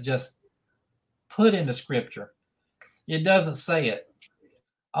is just put into Scripture. It doesn't say it.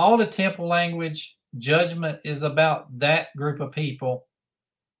 All the temple language, judgment is about that group of people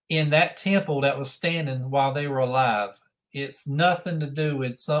in that temple that was standing while they were alive. It's nothing to do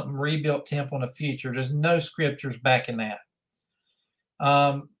with something rebuilt temple in the future. There's no scriptures backing that.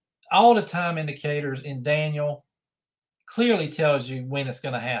 All the time indicators in Daniel clearly tells you when it's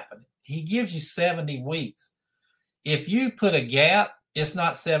going to happen. He gives you 70 weeks. If you put a gap, it's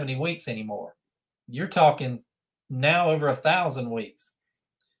not 70 weeks anymore. You're talking now over 1,000 weeks.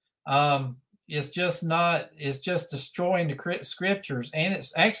 It's just destroying the scriptures, and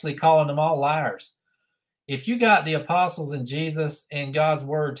it's actually calling them all liars. If you got the apostles and Jesus and God's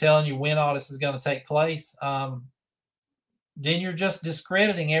word telling you when all this is going to take place, then you're just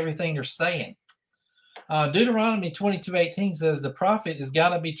discrediting everything they're saying. Deuteronomy 22:18 says the prophet has got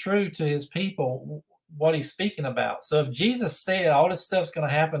to be true to his people, what he's speaking about. So if Jesus said all this stuff's going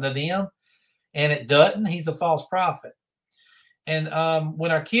to happen to them and it doesn't, he's a false prophet. And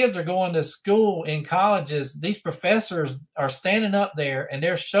when our kids are going to school in colleges, these professors are standing up there and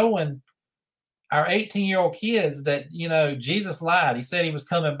they're showing our 18-year-old kids that, Jesus lied. He said he was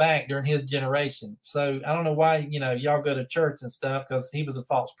coming back during his generation. So I don't know why, y'all go to church and stuff, because he was a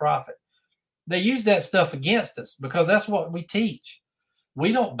false prophet. They use that stuff against us because that's what we teach.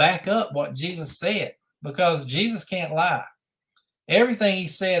 We don't back up what Jesus said because Jesus can't lie. Everything he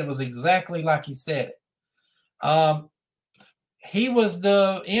said was exactly like he said it. He was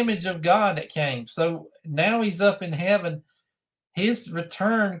the image of God that came. So now he's up in heaven. His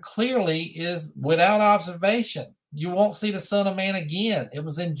return clearly is without observation. You won't see the Son of Man again. It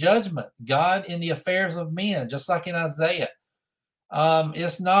was in judgment. God in the affairs of men, just like in Isaiah.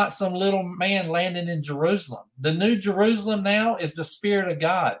 It's not some little man landing in Jerusalem. The new Jerusalem now is the Spirit of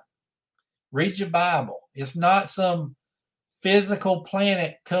God. Read your Bible. It's not some physical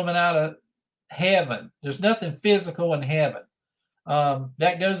planet coming out of heaven. There's nothing physical in heaven.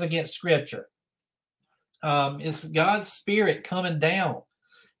 That goes against Scripture. It's God's Spirit coming down.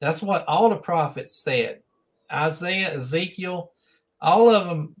 That's what all the prophets said. Isaiah, Ezekiel, all of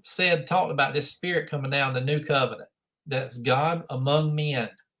them talked about this Spirit coming down, the new covenant. That's God among men.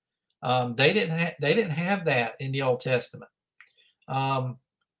 They didn't have that in the Old Testament.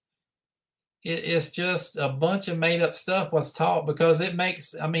 It's just a bunch of made up stuff was taught because it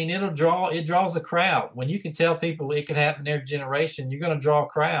draws a crowd. When you can tell people it could happen in their generation, you're going to draw a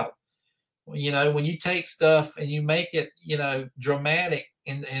crowd. When you take stuff and you make it, dramatic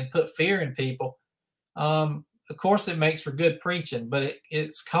and put fear in people, of course it makes for good preaching, but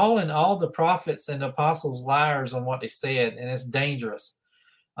it's calling all the prophets and apostles liars on what they said, and it's dangerous.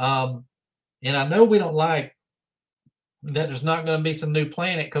 And I know we don't like that there's not going to be some new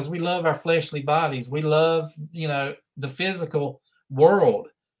planet because we love our fleshly bodies. We love, the physical world.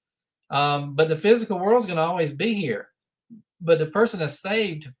 But the physical world is going to always be here. But the person that's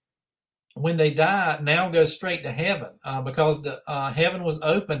saved when they die now goes straight to heaven because the heaven was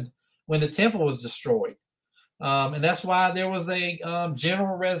opened when the temple was destroyed. And that's why there was a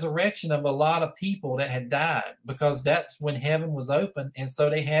general resurrection of a lot of people that had died, because that's when heaven was open. And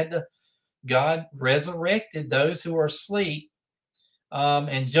so God resurrected those who were asleep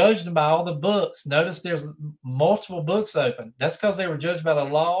and judged them by all the books. Notice there's multiple books open. That's because they were judged by the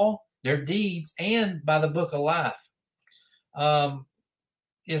law, their deeds, and by the book of life.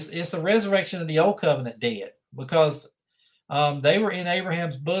 It's a resurrection of the old covenant dead because they were in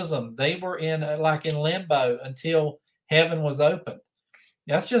Abraham's bosom. They were in limbo until heaven was opened.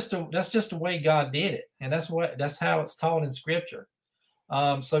 That's just the way God did it, and that's how it's taught in Scripture.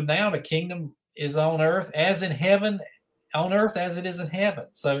 So now the kingdom is on earth as in heaven, on earth as it is in heaven.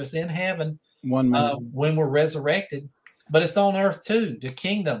 So it's in heaven when we're resurrected, but it's on earth too. The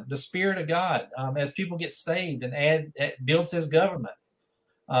kingdom, the Spirit of God, as people get saved and builds His government.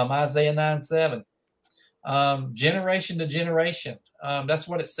 Isaiah 9:7. Generation to generation. That's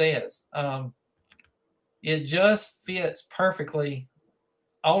what it says. It just fits perfectly.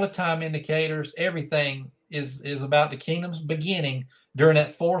 All the time indicators, everything is about the kingdom's beginning during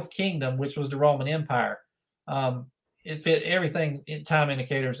that fourth kingdom, which was the Roman Empire. It fit everything. Time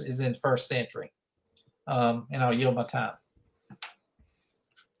indicators is in first century. And I'll yield my time.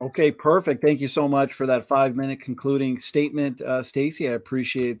 Okay, perfect. Thank you so much for that 5-minute concluding statement, Stacy. I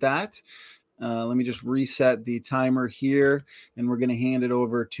appreciate that. Let me just reset the timer here, and we're going to hand it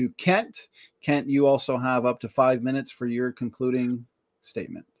over to Kent. Kent, you also have up to 5 minutes for your concluding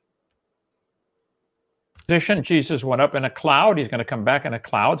statement. Jesus went up in a cloud. He's going to come back in a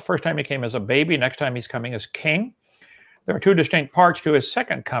cloud. First time he came as a baby. Next time he's coming as king. There are two distinct parts to his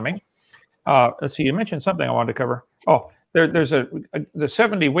second coming. Let's see, you mentioned something I wanted to cover. Oh, there's the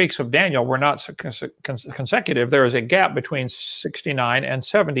 70 weeks of Daniel were not consecutive. There is a gap between 69 and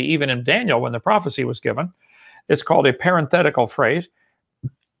 70, even in Daniel when the prophecy was given. It's called a parenthetical phrase.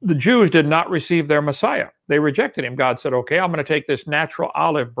 The Jews did not receive their Messiah. They rejected him. God said, okay, I'm going to take this natural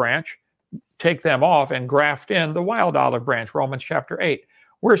olive branch, take them off, and graft in the wild olive branch, Romans chapter 8.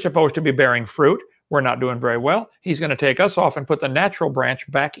 We're supposed to be bearing fruit. We're not doing very well. He's going to take us off and put the natural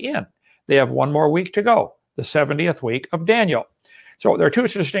branch back in. They have one more week to go, the 70th week of Daniel. So there are two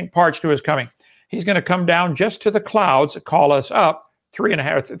distinct parts to his coming. He's going to come down just to the clouds, call us up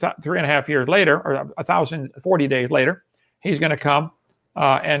 3.5 years later, or 1,040 days later. He's going to come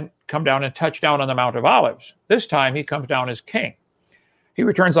and come down and touch down on the Mount of Olives. This time he comes down as king. He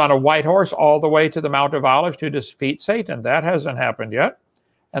returns on a white horse all the way to the Mount of Olives to defeat Satan. That hasn't happened yet.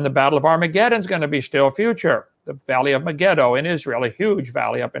 And the Battle of Armageddon is going to be still future. The Valley of Megiddo in Israel, a huge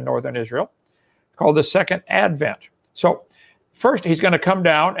valley up in northern Israel, called the Second Advent. So first he's going to come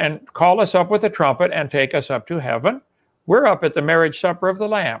down and call us up with a trumpet and take us up to heaven. We're up at the marriage supper of the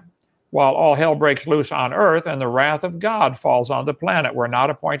Lamb, while all hell breaks loose on earth and the wrath of God falls on the planet. We're not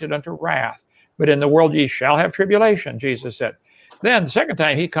appointed unto wrath, but in the world ye shall have tribulation, Jesus said. Then the second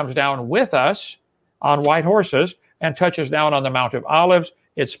time he comes down with us on white horses and touches down on the Mount of Olives.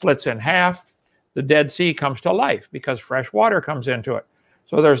 It splits in half. The Dead Sea comes to life because fresh water comes into it.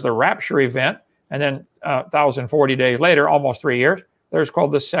 So there's the rapture event, and then 1,040 days later, almost 3 years, there's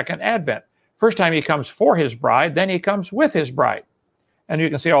called the Second Advent. First time he comes for his bride, then he comes with his bride. And you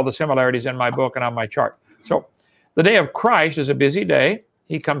can see all the similarities in my book and on my chart. So the day of Christ is a busy day.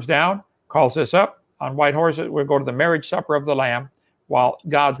 He comes down, calls us up on white horses. We'll go to the marriage supper of the Lamb, while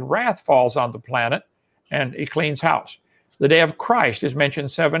God's wrath falls on the planet and he cleans house. The day of Christ is mentioned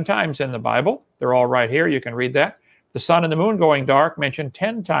 7 times in the Bible. They're all right here. You can read that. The sun and the moon going dark mentioned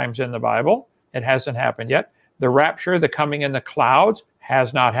 10 times in the Bible. It hasn't happened yet. The rapture, the coming in the clouds,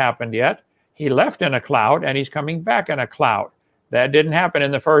 has not happened yet. He left in a cloud and he's coming back in a cloud. That didn't happen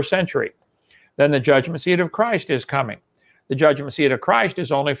in the first century. Then the judgment seat of Christ is coming. The judgment seat of Christ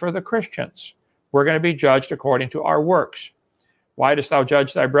is only for the Christians. We're going to be judged according to our works. Why dost thou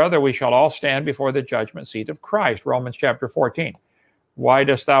judge thy brother? We shall all stand before the judgment seat of Christ. Romans chapter 14. Why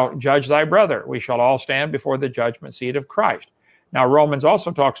dost thou judge thy brother? We shall all stand before the judgment seat of Christ. Now, Romans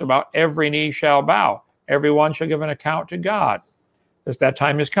also talks about every knee shall bow. Everyone shall give an account to God. Because that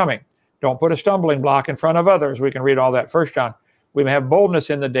time is coming. Don't put a stumbling block in front of others. We can read all that. 1 John. We may have boldness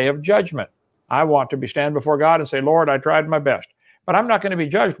in the day of judgment. I want to stand before God and say, Lord, I tried my best. But I'm not going to be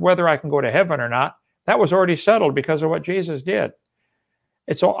judged whether I can go to heaven or not. That was already settled because of what Jesus did.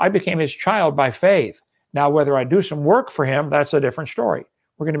 I became his child by faith. Now, whether I do some work for him, that's a different story.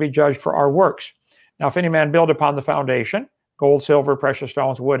 We're going to be judged for our works. Now, if any man build upon the foundation, gold, silver, precious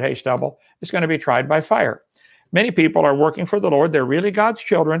stones, wood, hay, stubble, it's going to be tried by fire. Many people are working for the Lord. They're really God's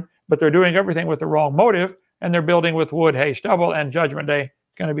children, but they're doing everything with the wrong motive, and they're building with wood, hay, stubble, and judgment day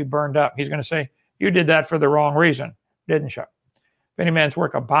is going to be burned up. He's going to say, you did that for the wrong reason, didn't you? If any man's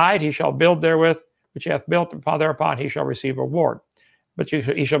work abide, he shall build therewith, which he hath built upon thereupon, he shall receive a reward. But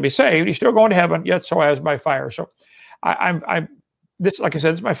he shall be saved. He's still going to heaven, yet so as by fire. So this, like I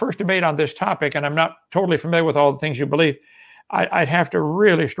said, this is my first debate on this topic, and I'm not totally familiar with all the things you believe. I'd have to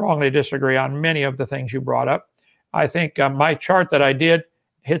really strongly disagree on many of the things you brought up. I think my chart that I did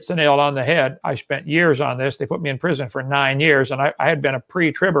hits the nail on the head. I spent years on this. They put me in prison for 9 years, and I had been a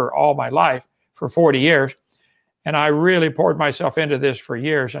pre-tribber all my life for 40 years. And I really poured myself into this for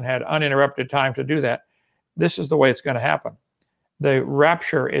years and had uninterrupted time to do that. This is the way it's going to happen. The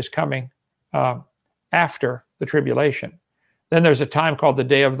rapture is coming after the tribulation. Then there's a time called the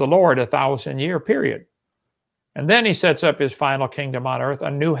day of the Lord, 1,000-year period. And then he sets up his final kingdom on earth,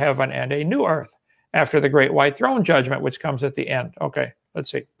 a new heaven and a new earth, after the great white throne judgment, which comes at the end. Okay, let's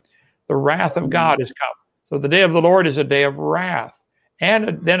see. The wrath of God has come. So the day of the Lord is a day of wrath,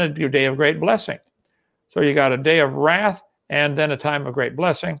 and then a day of great blessing. So you got a day of wrath and then a time of great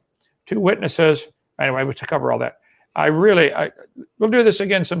blessing. 2 witnesses. Anyway, we cover all that. We'll do this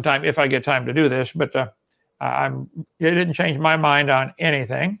again sometime if I get time to do this, but it didn't change my mind on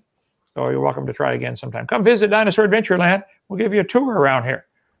anything. So you're welcome to try again sometime. Come visit Dinosaur Adventureland. We'll give you a tour around here.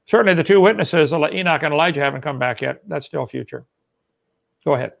 Certainly the 2 witnesses, Enoch and Elijah, haven't come back yet. That's still future.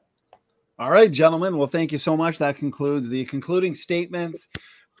 Go ahead. All right, gentlemen. Well, thank you so much. That concludes the concluding statements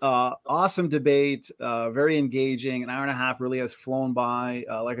Awesome debate, very engaging. An hour and a half really has flown by.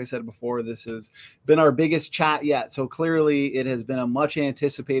 Like I said before, this has been our biggest chat yet. So clearly it has been a much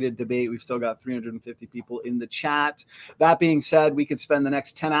anticipated debate. We've still got 350 people in the chat. That being said, we could spend the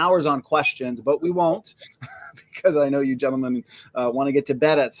next 10 hours on questions, but we won't because I know you gentlemen want to get to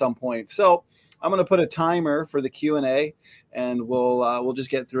bed at some point. So I'm going to put a timer for the Q&A, and we'll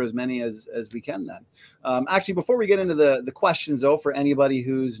just get through as many as we can then. Actually, before we get into the questions, though, for anybody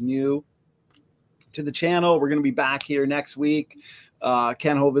who's new to the channel, we're going to be back here next week.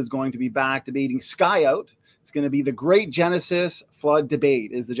 Ken Hovind is going to be back debating Sky Out. It's going to be the Great Genesis Flood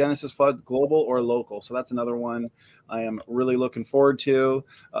debate. Is the Genesis Flood global or local? So that's another one I am really looking forward to.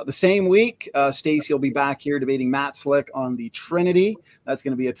 The same week, Stacy will be back here debating Matt Slick on the Trinity. That's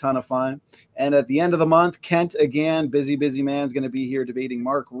going to be a ton of fun. And at the end of the month, Kent, again, busy man, is going to be here debating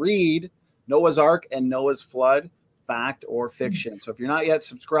Mark Reed, Noah's Ark and Noah's Flood, fact or fiction. So if you're not yet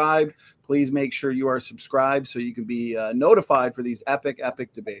subscribed, please make sure you are subscribed so you can be notified for these epic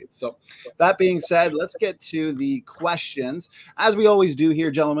debates. So that being said, let's get to the questions. As we always do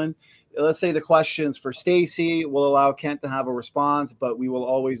here, gentlemen, let's say the questions for Stacy. We'll allow Kent to have a response, but we will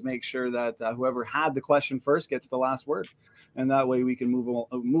always make sure that whoever had the question first gets the last word. And that way we can move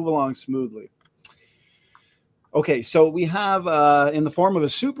along smoothly. Okay, so we have in the form of a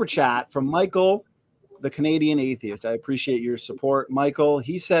super chat from Michael, the Canadian atheist. I appreciate your support, Michael.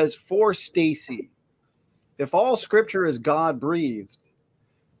 He says, for Stacy, if all scripture is God-breathed,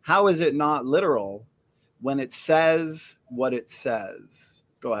 how is it not literal when it says what it says?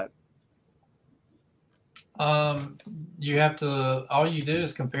 Go ahead. You have to, all you do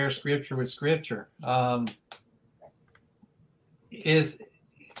is compare scripture with scripture. Is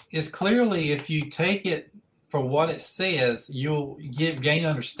clearly, if you take it for what it says, you'll gain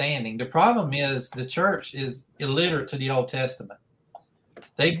understanding. The problem is the church is illiterate to the Old Testament.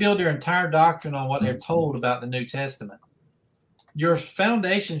 They build their entire doctrine on what they're told about the New Testament. Your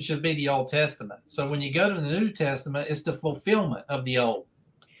foundation should be the Old Testament. So when you go to the New Testament, it's the fulfillment of the Old.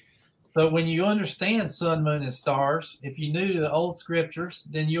 So when you understand sun, moon, and stars, if you knew the old scriptures,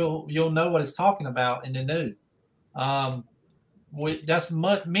 then you'll know what it's talking about in the new. That's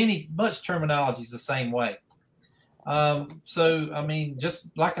much terminology is the same way. So I mean,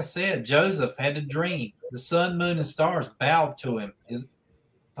 just like I said, Joseph had a dream. The sun, moon, and stars bowed to him.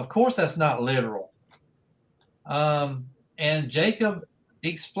 Of course, that's not literal. And Jacob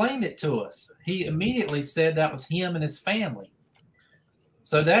explained it to us. He immediately said that was him and his family.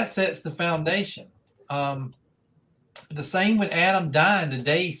 So that sets the foundation. The same with Adam dying the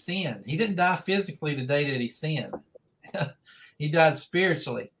day he sinned. He didn't die physically the day that he sinned. He died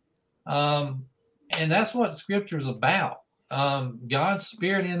spiritually. And that's what Scripture is about. God's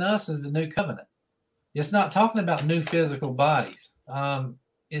Spirit in us is the new covenant. It's not talking about new physical bodies.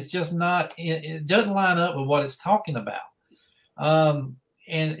 It's just not, it doesn't line up with what it's talking about. And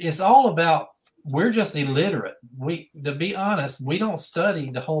it's all about, we're just illiterate. To be honest, we don't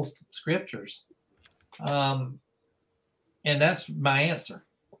study the whole scriptures. And that's my answer.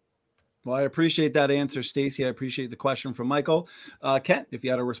 Well, I appreciate that answer, Stacy. I appreciate the question from Michael. Kent, if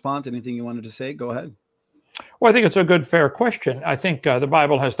you had a response, anything you wanted to say, go ahead. Well, I think it's a good, fair question. I think the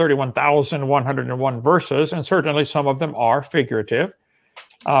Bible has 31,101 verses, and certainly some of them are figurative.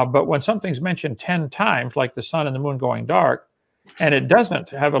 But when something's mentioned 10 times, like the sun and the moon going dark, and it doesn't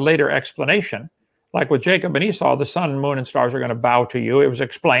have a later explanation, like with Jacob and Esau, the sun and moon and stars are going to bow to you. It was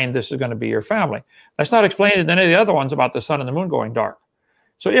explained this is going to be your family. That's not explained in any of the other ones about the sun and the moon going dark.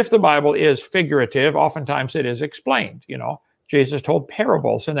 So if the Bible is figurative, oftentimes it is explained. You know, Jesus told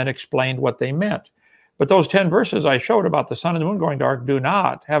parables and then explained what they meant. But those 10 verses I showed about the sun and the moon going dark do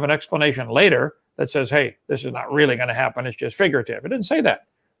not have an explanation later that says, hey, this is not really going to happen. It's just figurative. It didn't say that.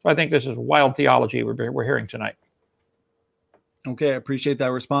 So I think this is wild theology we're hearing tonight. Okay, I appreciate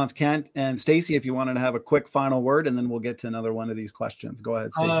that response, Kent. And Stacy, if you wanted to have a quick final word, and then we'll get to another one of these questions. Go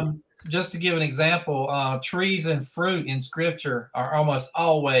ahead, Stacy. Just to give an example, trees and fruit in Scripture are almost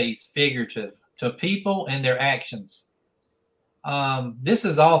always figurative to people and their actions. This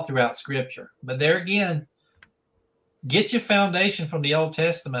is all throughout Scripture. But there again, get your foundation from the Old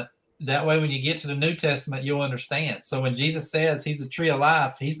Testament. That way, when you get to the New Testament, you'll understand. So when Jesus says he's the tree of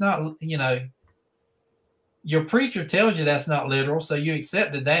life, he's not, you know, your preacher tells you that's not literal, so you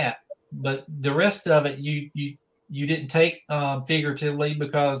accepted that. But the rest of it, you didn't take figuratively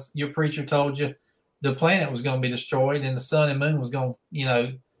because your preacher told you the planet was going to be destroyed and the sun and moon was going to, you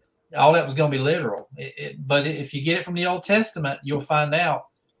know, all that was going to be literal. But if you get it from the Old Testament, you'll find out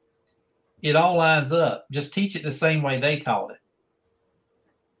it all lines up. Just teach it the same way they taught it.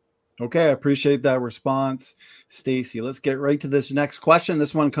 Okay, I appreciate that response, Stacy. Let's get right to this next question.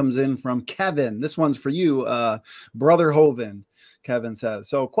 This one comes in from Kevin. This one's for you, Brother Hovind. Kevin says,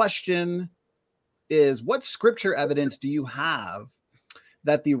 so question is, what scripture evidence do you have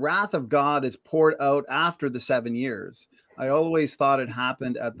that the wrath of God is poured out after the 7 years? I always thought it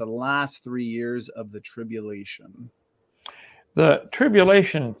happened at the last 3 years of the tribulation. The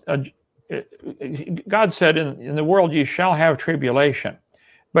tribulation, God said, in the world you shall have tribulation.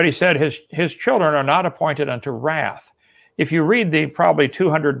 But he said his children are not appointed unto wrath. If you read the probably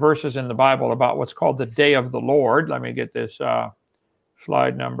 200 verses in the Bible about what's called the day of the Lord, let me get this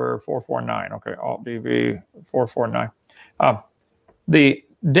slide number 449. Okay, Alt DV 449. The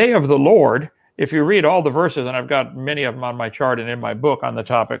day of the Lord, if you read all the verses, and I've got many of them on my chart and in my book on the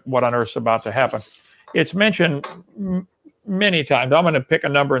topic, what on earth's about to happen, it's mentioned many times. I'm going to pick a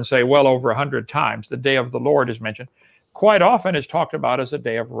number and say well over 100 times the day of the Lord is mentioned. Quite often it's talked about as a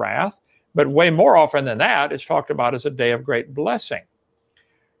day of wrath, but way more often than that, it's talked about as a day of great blessing.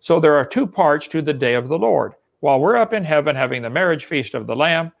 So there are two parts to the day of the Lord. While we're up in heaven having the marriage feast of the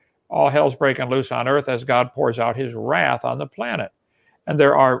Lamb, all hell's breaking loose on earth as God pours out his wrath on the planet. And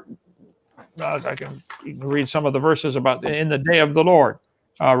there are, you can read some of the verses about in the day of the Lord.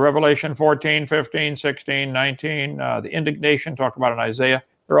 Revelation 14, 15, 16, 19, the indignation talked about in Isaiah.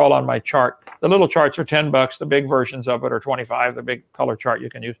 They're all on my chart. The little charts are $10. The big versions of it are 25. The big color chart you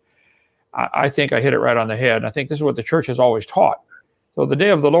can use. I think I hit it right on the head. I think this is what the church has always taught. So the day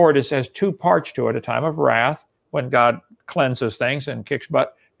of the Lord has two parts to it: a time of wrath when God cleanses things and kicks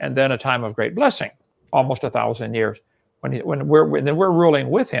butt, and then a time of great blessing, almost 1,000 years, when we're ruling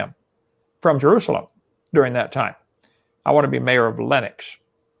with him from Jerusalem during that time. I want to be mayor of Lenox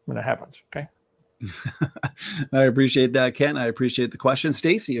when it happens. Okay. I appreciate that, Ken. I appreciate the question.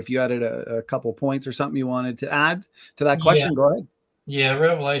 Stacy, if you added a couple points or something you wanted to add to that question, go ahead. Yeah,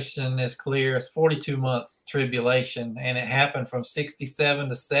 Revelation is clear. It's 42 months tribulation, and it happened from 67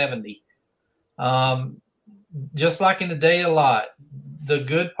 to 70. Just like in the day of Lot, the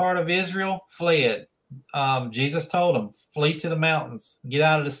good part of Israel fled. Jesus told them, flee to the mountains, get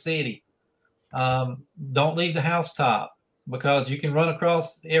out of the city. Don't leave the housetop, because you can run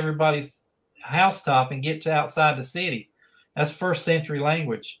across everybody's housetop and get to outside the city. That's first century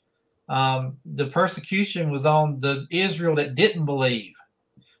language. The persecution was on the Israel that didn't believe.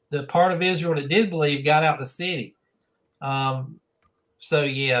 The part of Israel that did believe got out the city. So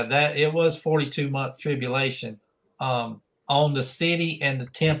yeah, that it was 42-month tribulation on the city and the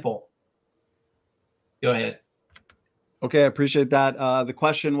temple. Go ahead. Okay, I appreciate that. The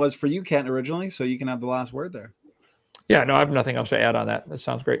question was for you, Kent, originally, so you can have the last word there. Yeah, no, I have nothing else to add on that. That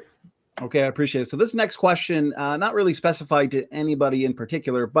sounds great. Okay, I appreciate it. So this next question, not really specified to anybody in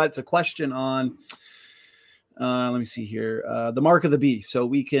particular, but it's a question on, let me see here, the mark of the beast. So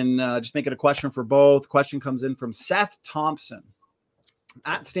we can just make it a question for both. Question comes in from Seth Thompson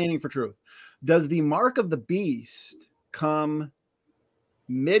at Standing for Truth. Does the mark of the beast come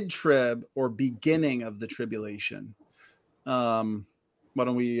mid-trib or beginning of the tribulation? Why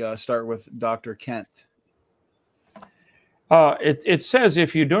don't we start with Dr. Kent? It says,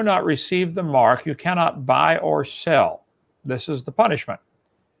 if you do not receive the mark, you cannot buy or sell. This is the punishment.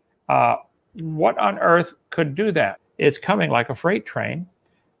 What on earth could do that? It's coming like a freight train.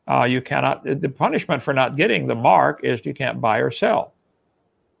 You cannot, the punishment for not getting the mark is you can't buy or sell.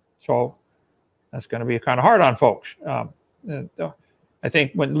 So that's going to be kind of hard on folks. I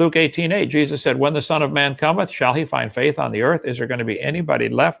think when Luke 18:8, Jesus said, when the Son of Man cometh, shall he find faith on the earth? Is there going to be anybody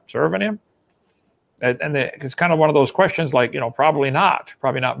left serving him? And it's kind of one of those questions like, probably not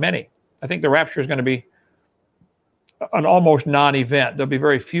many. I think the rapture is going to be an almost non-event. There'll be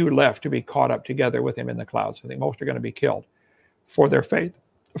very few left to be caught up together with him in the clouds. I think most are going to be killed for their faith,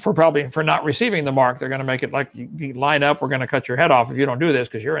 for not receiving the mark. They're going to make it like you line up, we're going to cut your head off if you don't do this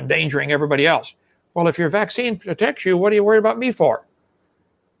because you're endangering everybody else. Well, if your vaccine protects you, what are you worried about me for?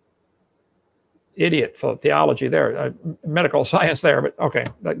 Idiot for theology there, medical science there, but okay,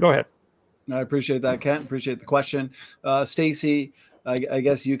 go ahead. I appreciate that, Kent. Appreciate the question. Stacy, I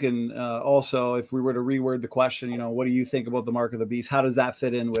guess you can also, if we were to reword the question, what do you think about the mark of the beast? How does that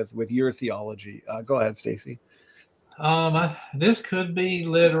fit in with your theology? Go ahead, Stacy. This could be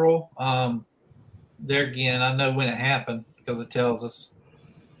literal. There again, I know when it happened because it tells us.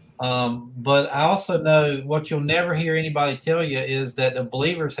 But I also know what you'll never hear anybody tell you is that the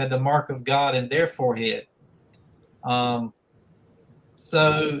believers had the mark of God in their forehead.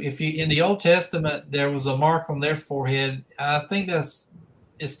 So if you in the Old Testament there was a mark on their forehead, I think is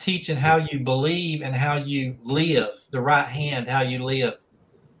teaching how you believe and how you live, the right hand, how you live.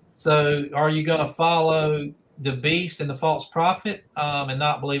 So are you going to follow the beast and the false prophet and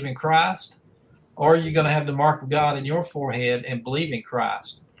not believe in Christ, or you're going to have the mark of God in your forehead and believe in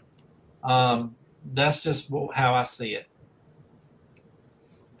Christ. That's just how I see it.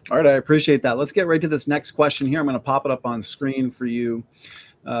 All right, I appreciate that. Let's get right to this next question here. I'm going to pop it up on screen for you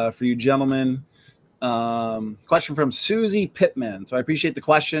gentlemen. Question from Susie Pittman. So I appreciate the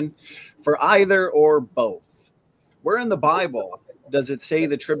question. For either or both, where in the Bible does it say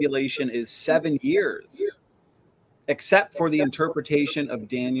the tribulation is 7 years, except for the interpretation of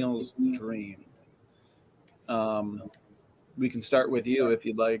Daniel's dream? We can start with you if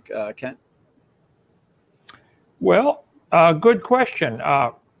you'd like, Kent. Well, good question.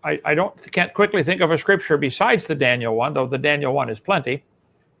 I can't quickly think of a scripture besides the Daniel one, though the Daniel one is plenty,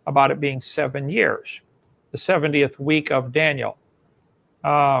 about it being 7 years, the 70th week of Daniel.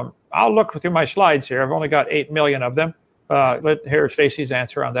 I'll look through my slides here. I've only got 8 million of them. Let hear Stacy's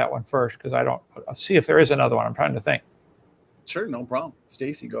answer on that one first, because I'll see if there is another one. I'm trying to think. Sure, no problem.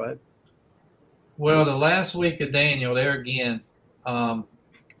 Stacy, go ahead. Well, the last week of Daniel, there again.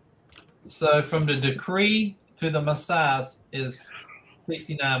 So from the decree to the Messiah is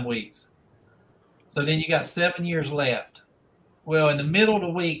 69 weeks. So then you got 7 years left. Well, in the middle of the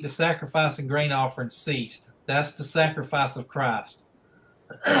week, the sacrifice and grain offering ceased. That's the sacrifice of Christ.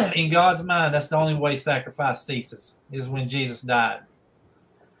 In God's mind, that's the only way sacrifice ceases, is when Jesus died.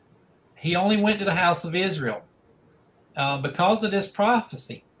 He only went to the house of Israel because of this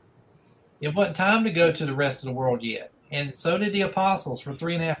prophecy. It wasn't time to go to the rest of the world yet. And so did the apostles for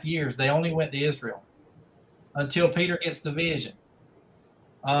 3.5 years. They only went to Israel until Peter gets the vision.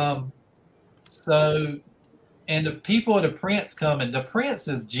 And the people of the prince coming, the prince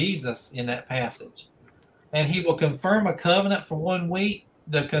is Jesus in that passage. And he will confirm a covenant for 1 week.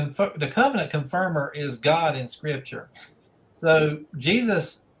 The covenant confirmer is God in Scripture. So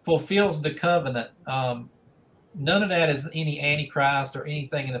Jesus fulfills the covenant. None of that is any Antichrist or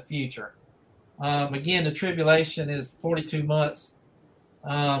anything in the future. Again, the tribulation is 42 months.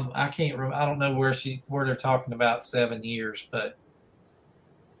 I can't remember. I don't know where they're talking about 7 years, but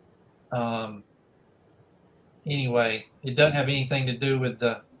anyway, it doesn't have anything to do with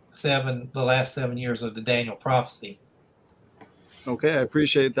the last 7 years of the Daniel prophecy. Okay, I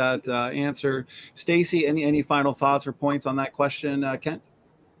appreciate that answer. Stacy, any final thoughts or points on that question, Kent?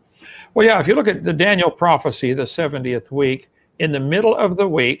 Well, yeah, if you look at the Daniel prophecy, the 70th week, in the middle of the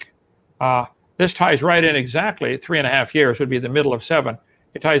week, this ties right in exactly. 3.5 years would be the middle of 7.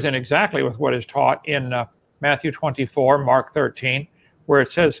 It ties in exactly with what is taught in Matthew 24, Mark 13, where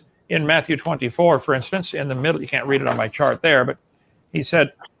it says in Matthew 24, for instance, in the middle, you can't read it on my chart there, but he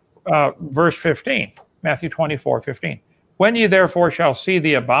said, verse 15, Matthew 24, 15. When ye therefore shall see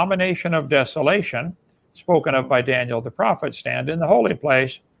the abomination of desolation, spoken of by Daniel the prophet, stand in the holy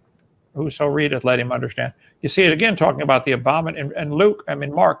place, whoso readeth, let him understand. You see it again talking about the abomination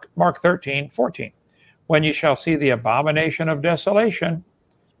in Mark 13, 14. When you shall see the abomination of desolation,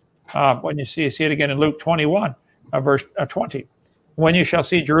 when you see it again in Luke 21, verse 20. When you shall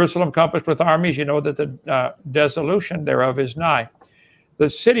see Jerusalem compassed with armies, you know that the dissolution thereof is nigh. The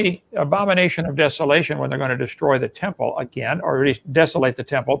city, abomination of desolation, when they're going to destroy the temple again, or at least desolate the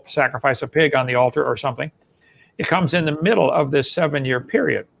temple, sacrifice a pig on the altar or something, it comes in the middle of this 7-year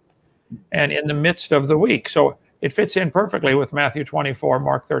period and in the midst of the week. So it fits in perfectly with Matthew 24,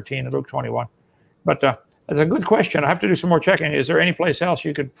 Mark 13, and Luke 21. But it's a good question. I have to do some more checking. Is there any place else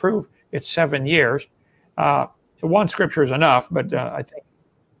you could prove it's 7 years? One scripture is enough, but I think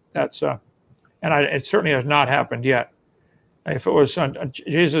that's, it certainly has not happened yet. If it was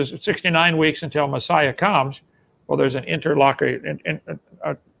Jesus 69 weeks until Messiah comes, well, there's an interlocutor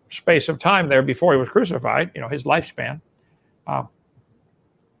a space of time there before he was crucified, his lifespan.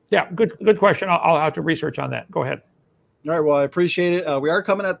 Yeah, good question. I'll have to research on that. Go ahead. All right, well, I appreciate it. We are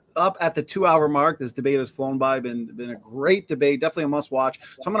coming up at the 2-hour mark. This debate has flown by. Been a great debate, definitely a must-watch.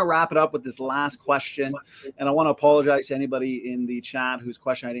 So I'm going to wrap it up with this last question, and I want to apologize to anybody in the chat whose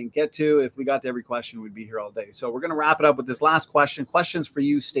question I didn't get to. If we got to every question, we'd be here all day. So we're going to wrap it up with this last question. Questions for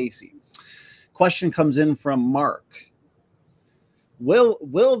you, Stacy. Question comes in from Mark.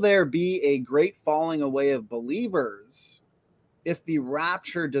 Will there be a great falling away of believers if the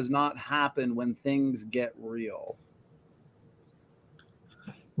rapture does not happen when things get real?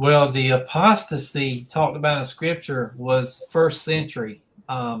 Well, the apostasy talked about in Scripture was first century.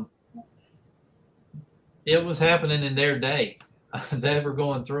 It was happening in their day. They were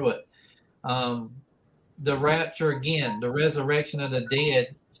going through it. The rapture, again, the resurrection of the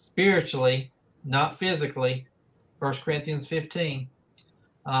dead, spiritually, not physically, 1 Corinthians 15,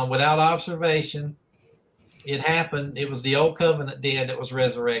 without observation, it happened. It was the old covenant dead that was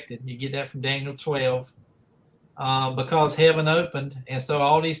resurrected. You get that from Daniel 12. because heaven opened. And so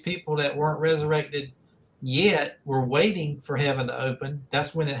all these people that weren't resurrected yet were waiting for heaven to open.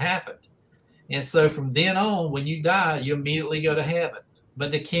 That's when it happened. And so from then on, when you die, you immediately go to heaven.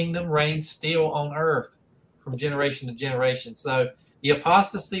 But the kingdom reigns still on earth from generation to generation. So the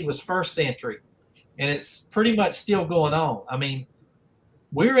apostasy was first century, and it's pretty much still going on. I mean,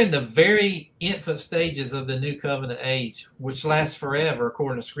 we're in the very infant stages of the new covenant age, which lasts forever,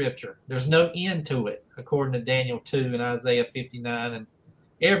 according to Scripture. There's no end to it, according to Daniel 2 and Isaiah 59 and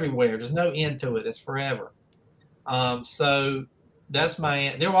everywhere. There's no end to it. It's forever. So that's my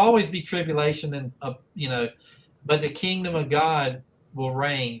answer. There will always be tribulation, and but the kingdom of God will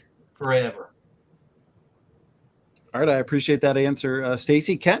reign forever. All right, I appreciate that answer,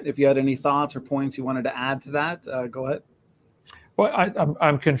 Stacy. Kent, if you had any thoughts or points you wanted to add to that, go ahead. Well,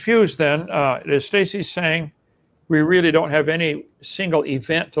 I'm confused then. Is Stacy saying we really don't have any single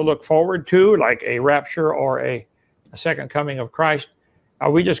event to look forward to, like a rapture or a second coming of Christ?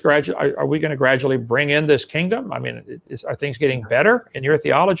 Are we just are we going to gradually bring in this kingdom? I mean, are things getting better in your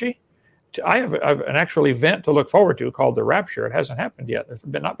theology? I have an actual event to look forward to called the rapture. It hasn't happened yet. There's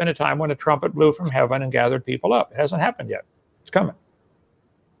not been a time when a trumpet blew from heaven and gathered people up. It hasn't happened yet. It's coming.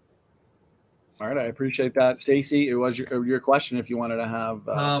 All right, I appreciate that, Stacy. It was your question. If you wanted to have,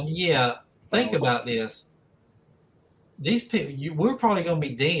 think about this. These people, we're probably going to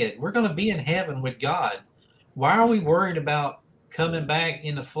be dead. We're going to be in heaven with God. Why are we worried about coming back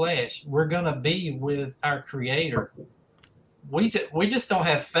in the flesh? We're going to be with our Creator. We just don't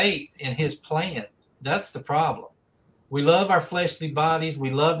have faith in His plan. That's the problem. We love our fleshly bodies.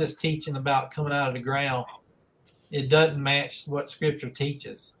 We love this teaching about coming out of the ground. It doesn't match what Scripture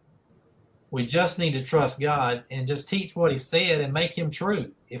teaches. We just need to trust God and just teach what He said and make Him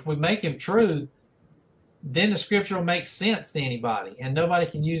true. If we make Him true, then the Scripture will make sense to anybody, and nobody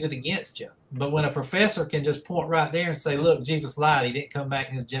can use it against you. But when a professor can just point right there and say, look, Jesus lied, He didn't come back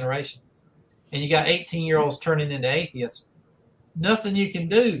in His generation, and you got 18-year-olds turning into atheists, nothing you can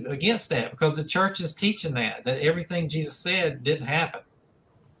do against that, because the church is teaching that everything Jesus said didn't happen.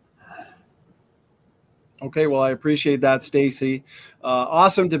 Okay, well, I appreciate that, Stacy.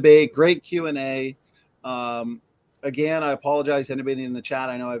 Awesome debate, great Q&A. Again, I apologize to anybody in the chat.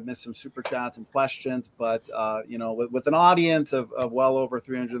 I know I've missed some super chats and questions, but with an audience of well over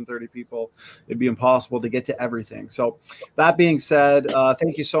 330 people, it'd be impossible to get to everything. So that being said,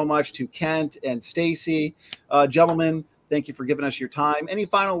 thank you so much to Kent and Stacy. Gentlemen, thank you for giving us your time. Any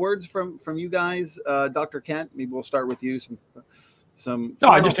final words from you guys? Dr. Kent, maybe we'll start with you. No,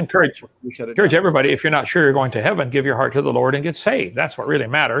 I just encourage everybody, if you're not sure you're going to heaven, give your heart to the Lord and get saved. That's what really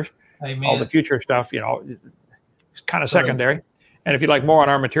matters. Amen. All the future stuff, it's kind of secondary. And if you'd like more on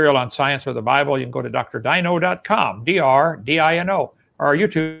our material on science or the Bible, you can go to drdino.com, DRDINO, or our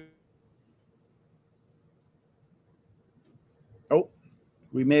YouTube. Oh,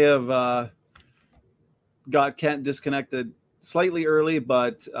 we may have got Kent disconnected slightly early,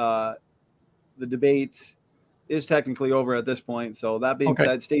 but the debate is technically over at this point. So that being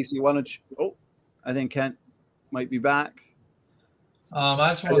said, Stacy, why don't you? Oh, I think Kent might be back. I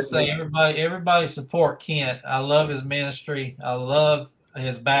just want to say, everybody support Kent. I love his ministry. I love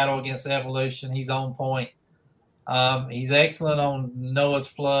his battle against evolution. He's on point. He's excellent on Noah's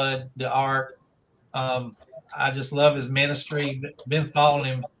flood, the ark. I just love his ministry. Been following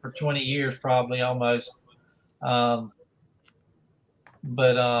him for 20 years, probably almost.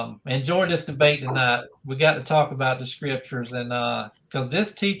 But enjoyed this debate tonight. We got to talk about the Scriptures, and because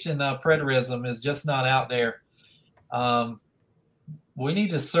this teaching preterism is just not out there. We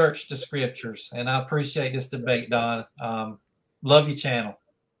need to search the Scriptures, and I appreciate this debate, Don. Love your channel.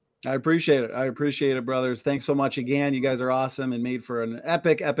 I appreciate it. I appreciate it, brothers. Thanks so much again. You guys are awesome and made for an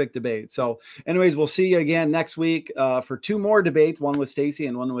epic debate. So anyways, we'll see you again next week for two more debates, one with Stacy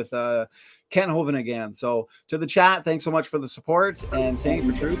and one with Kent Hovind again. So to the chat, thanks so much for the support, and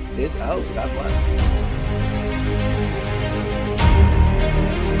Standing for Truth is out. God bless.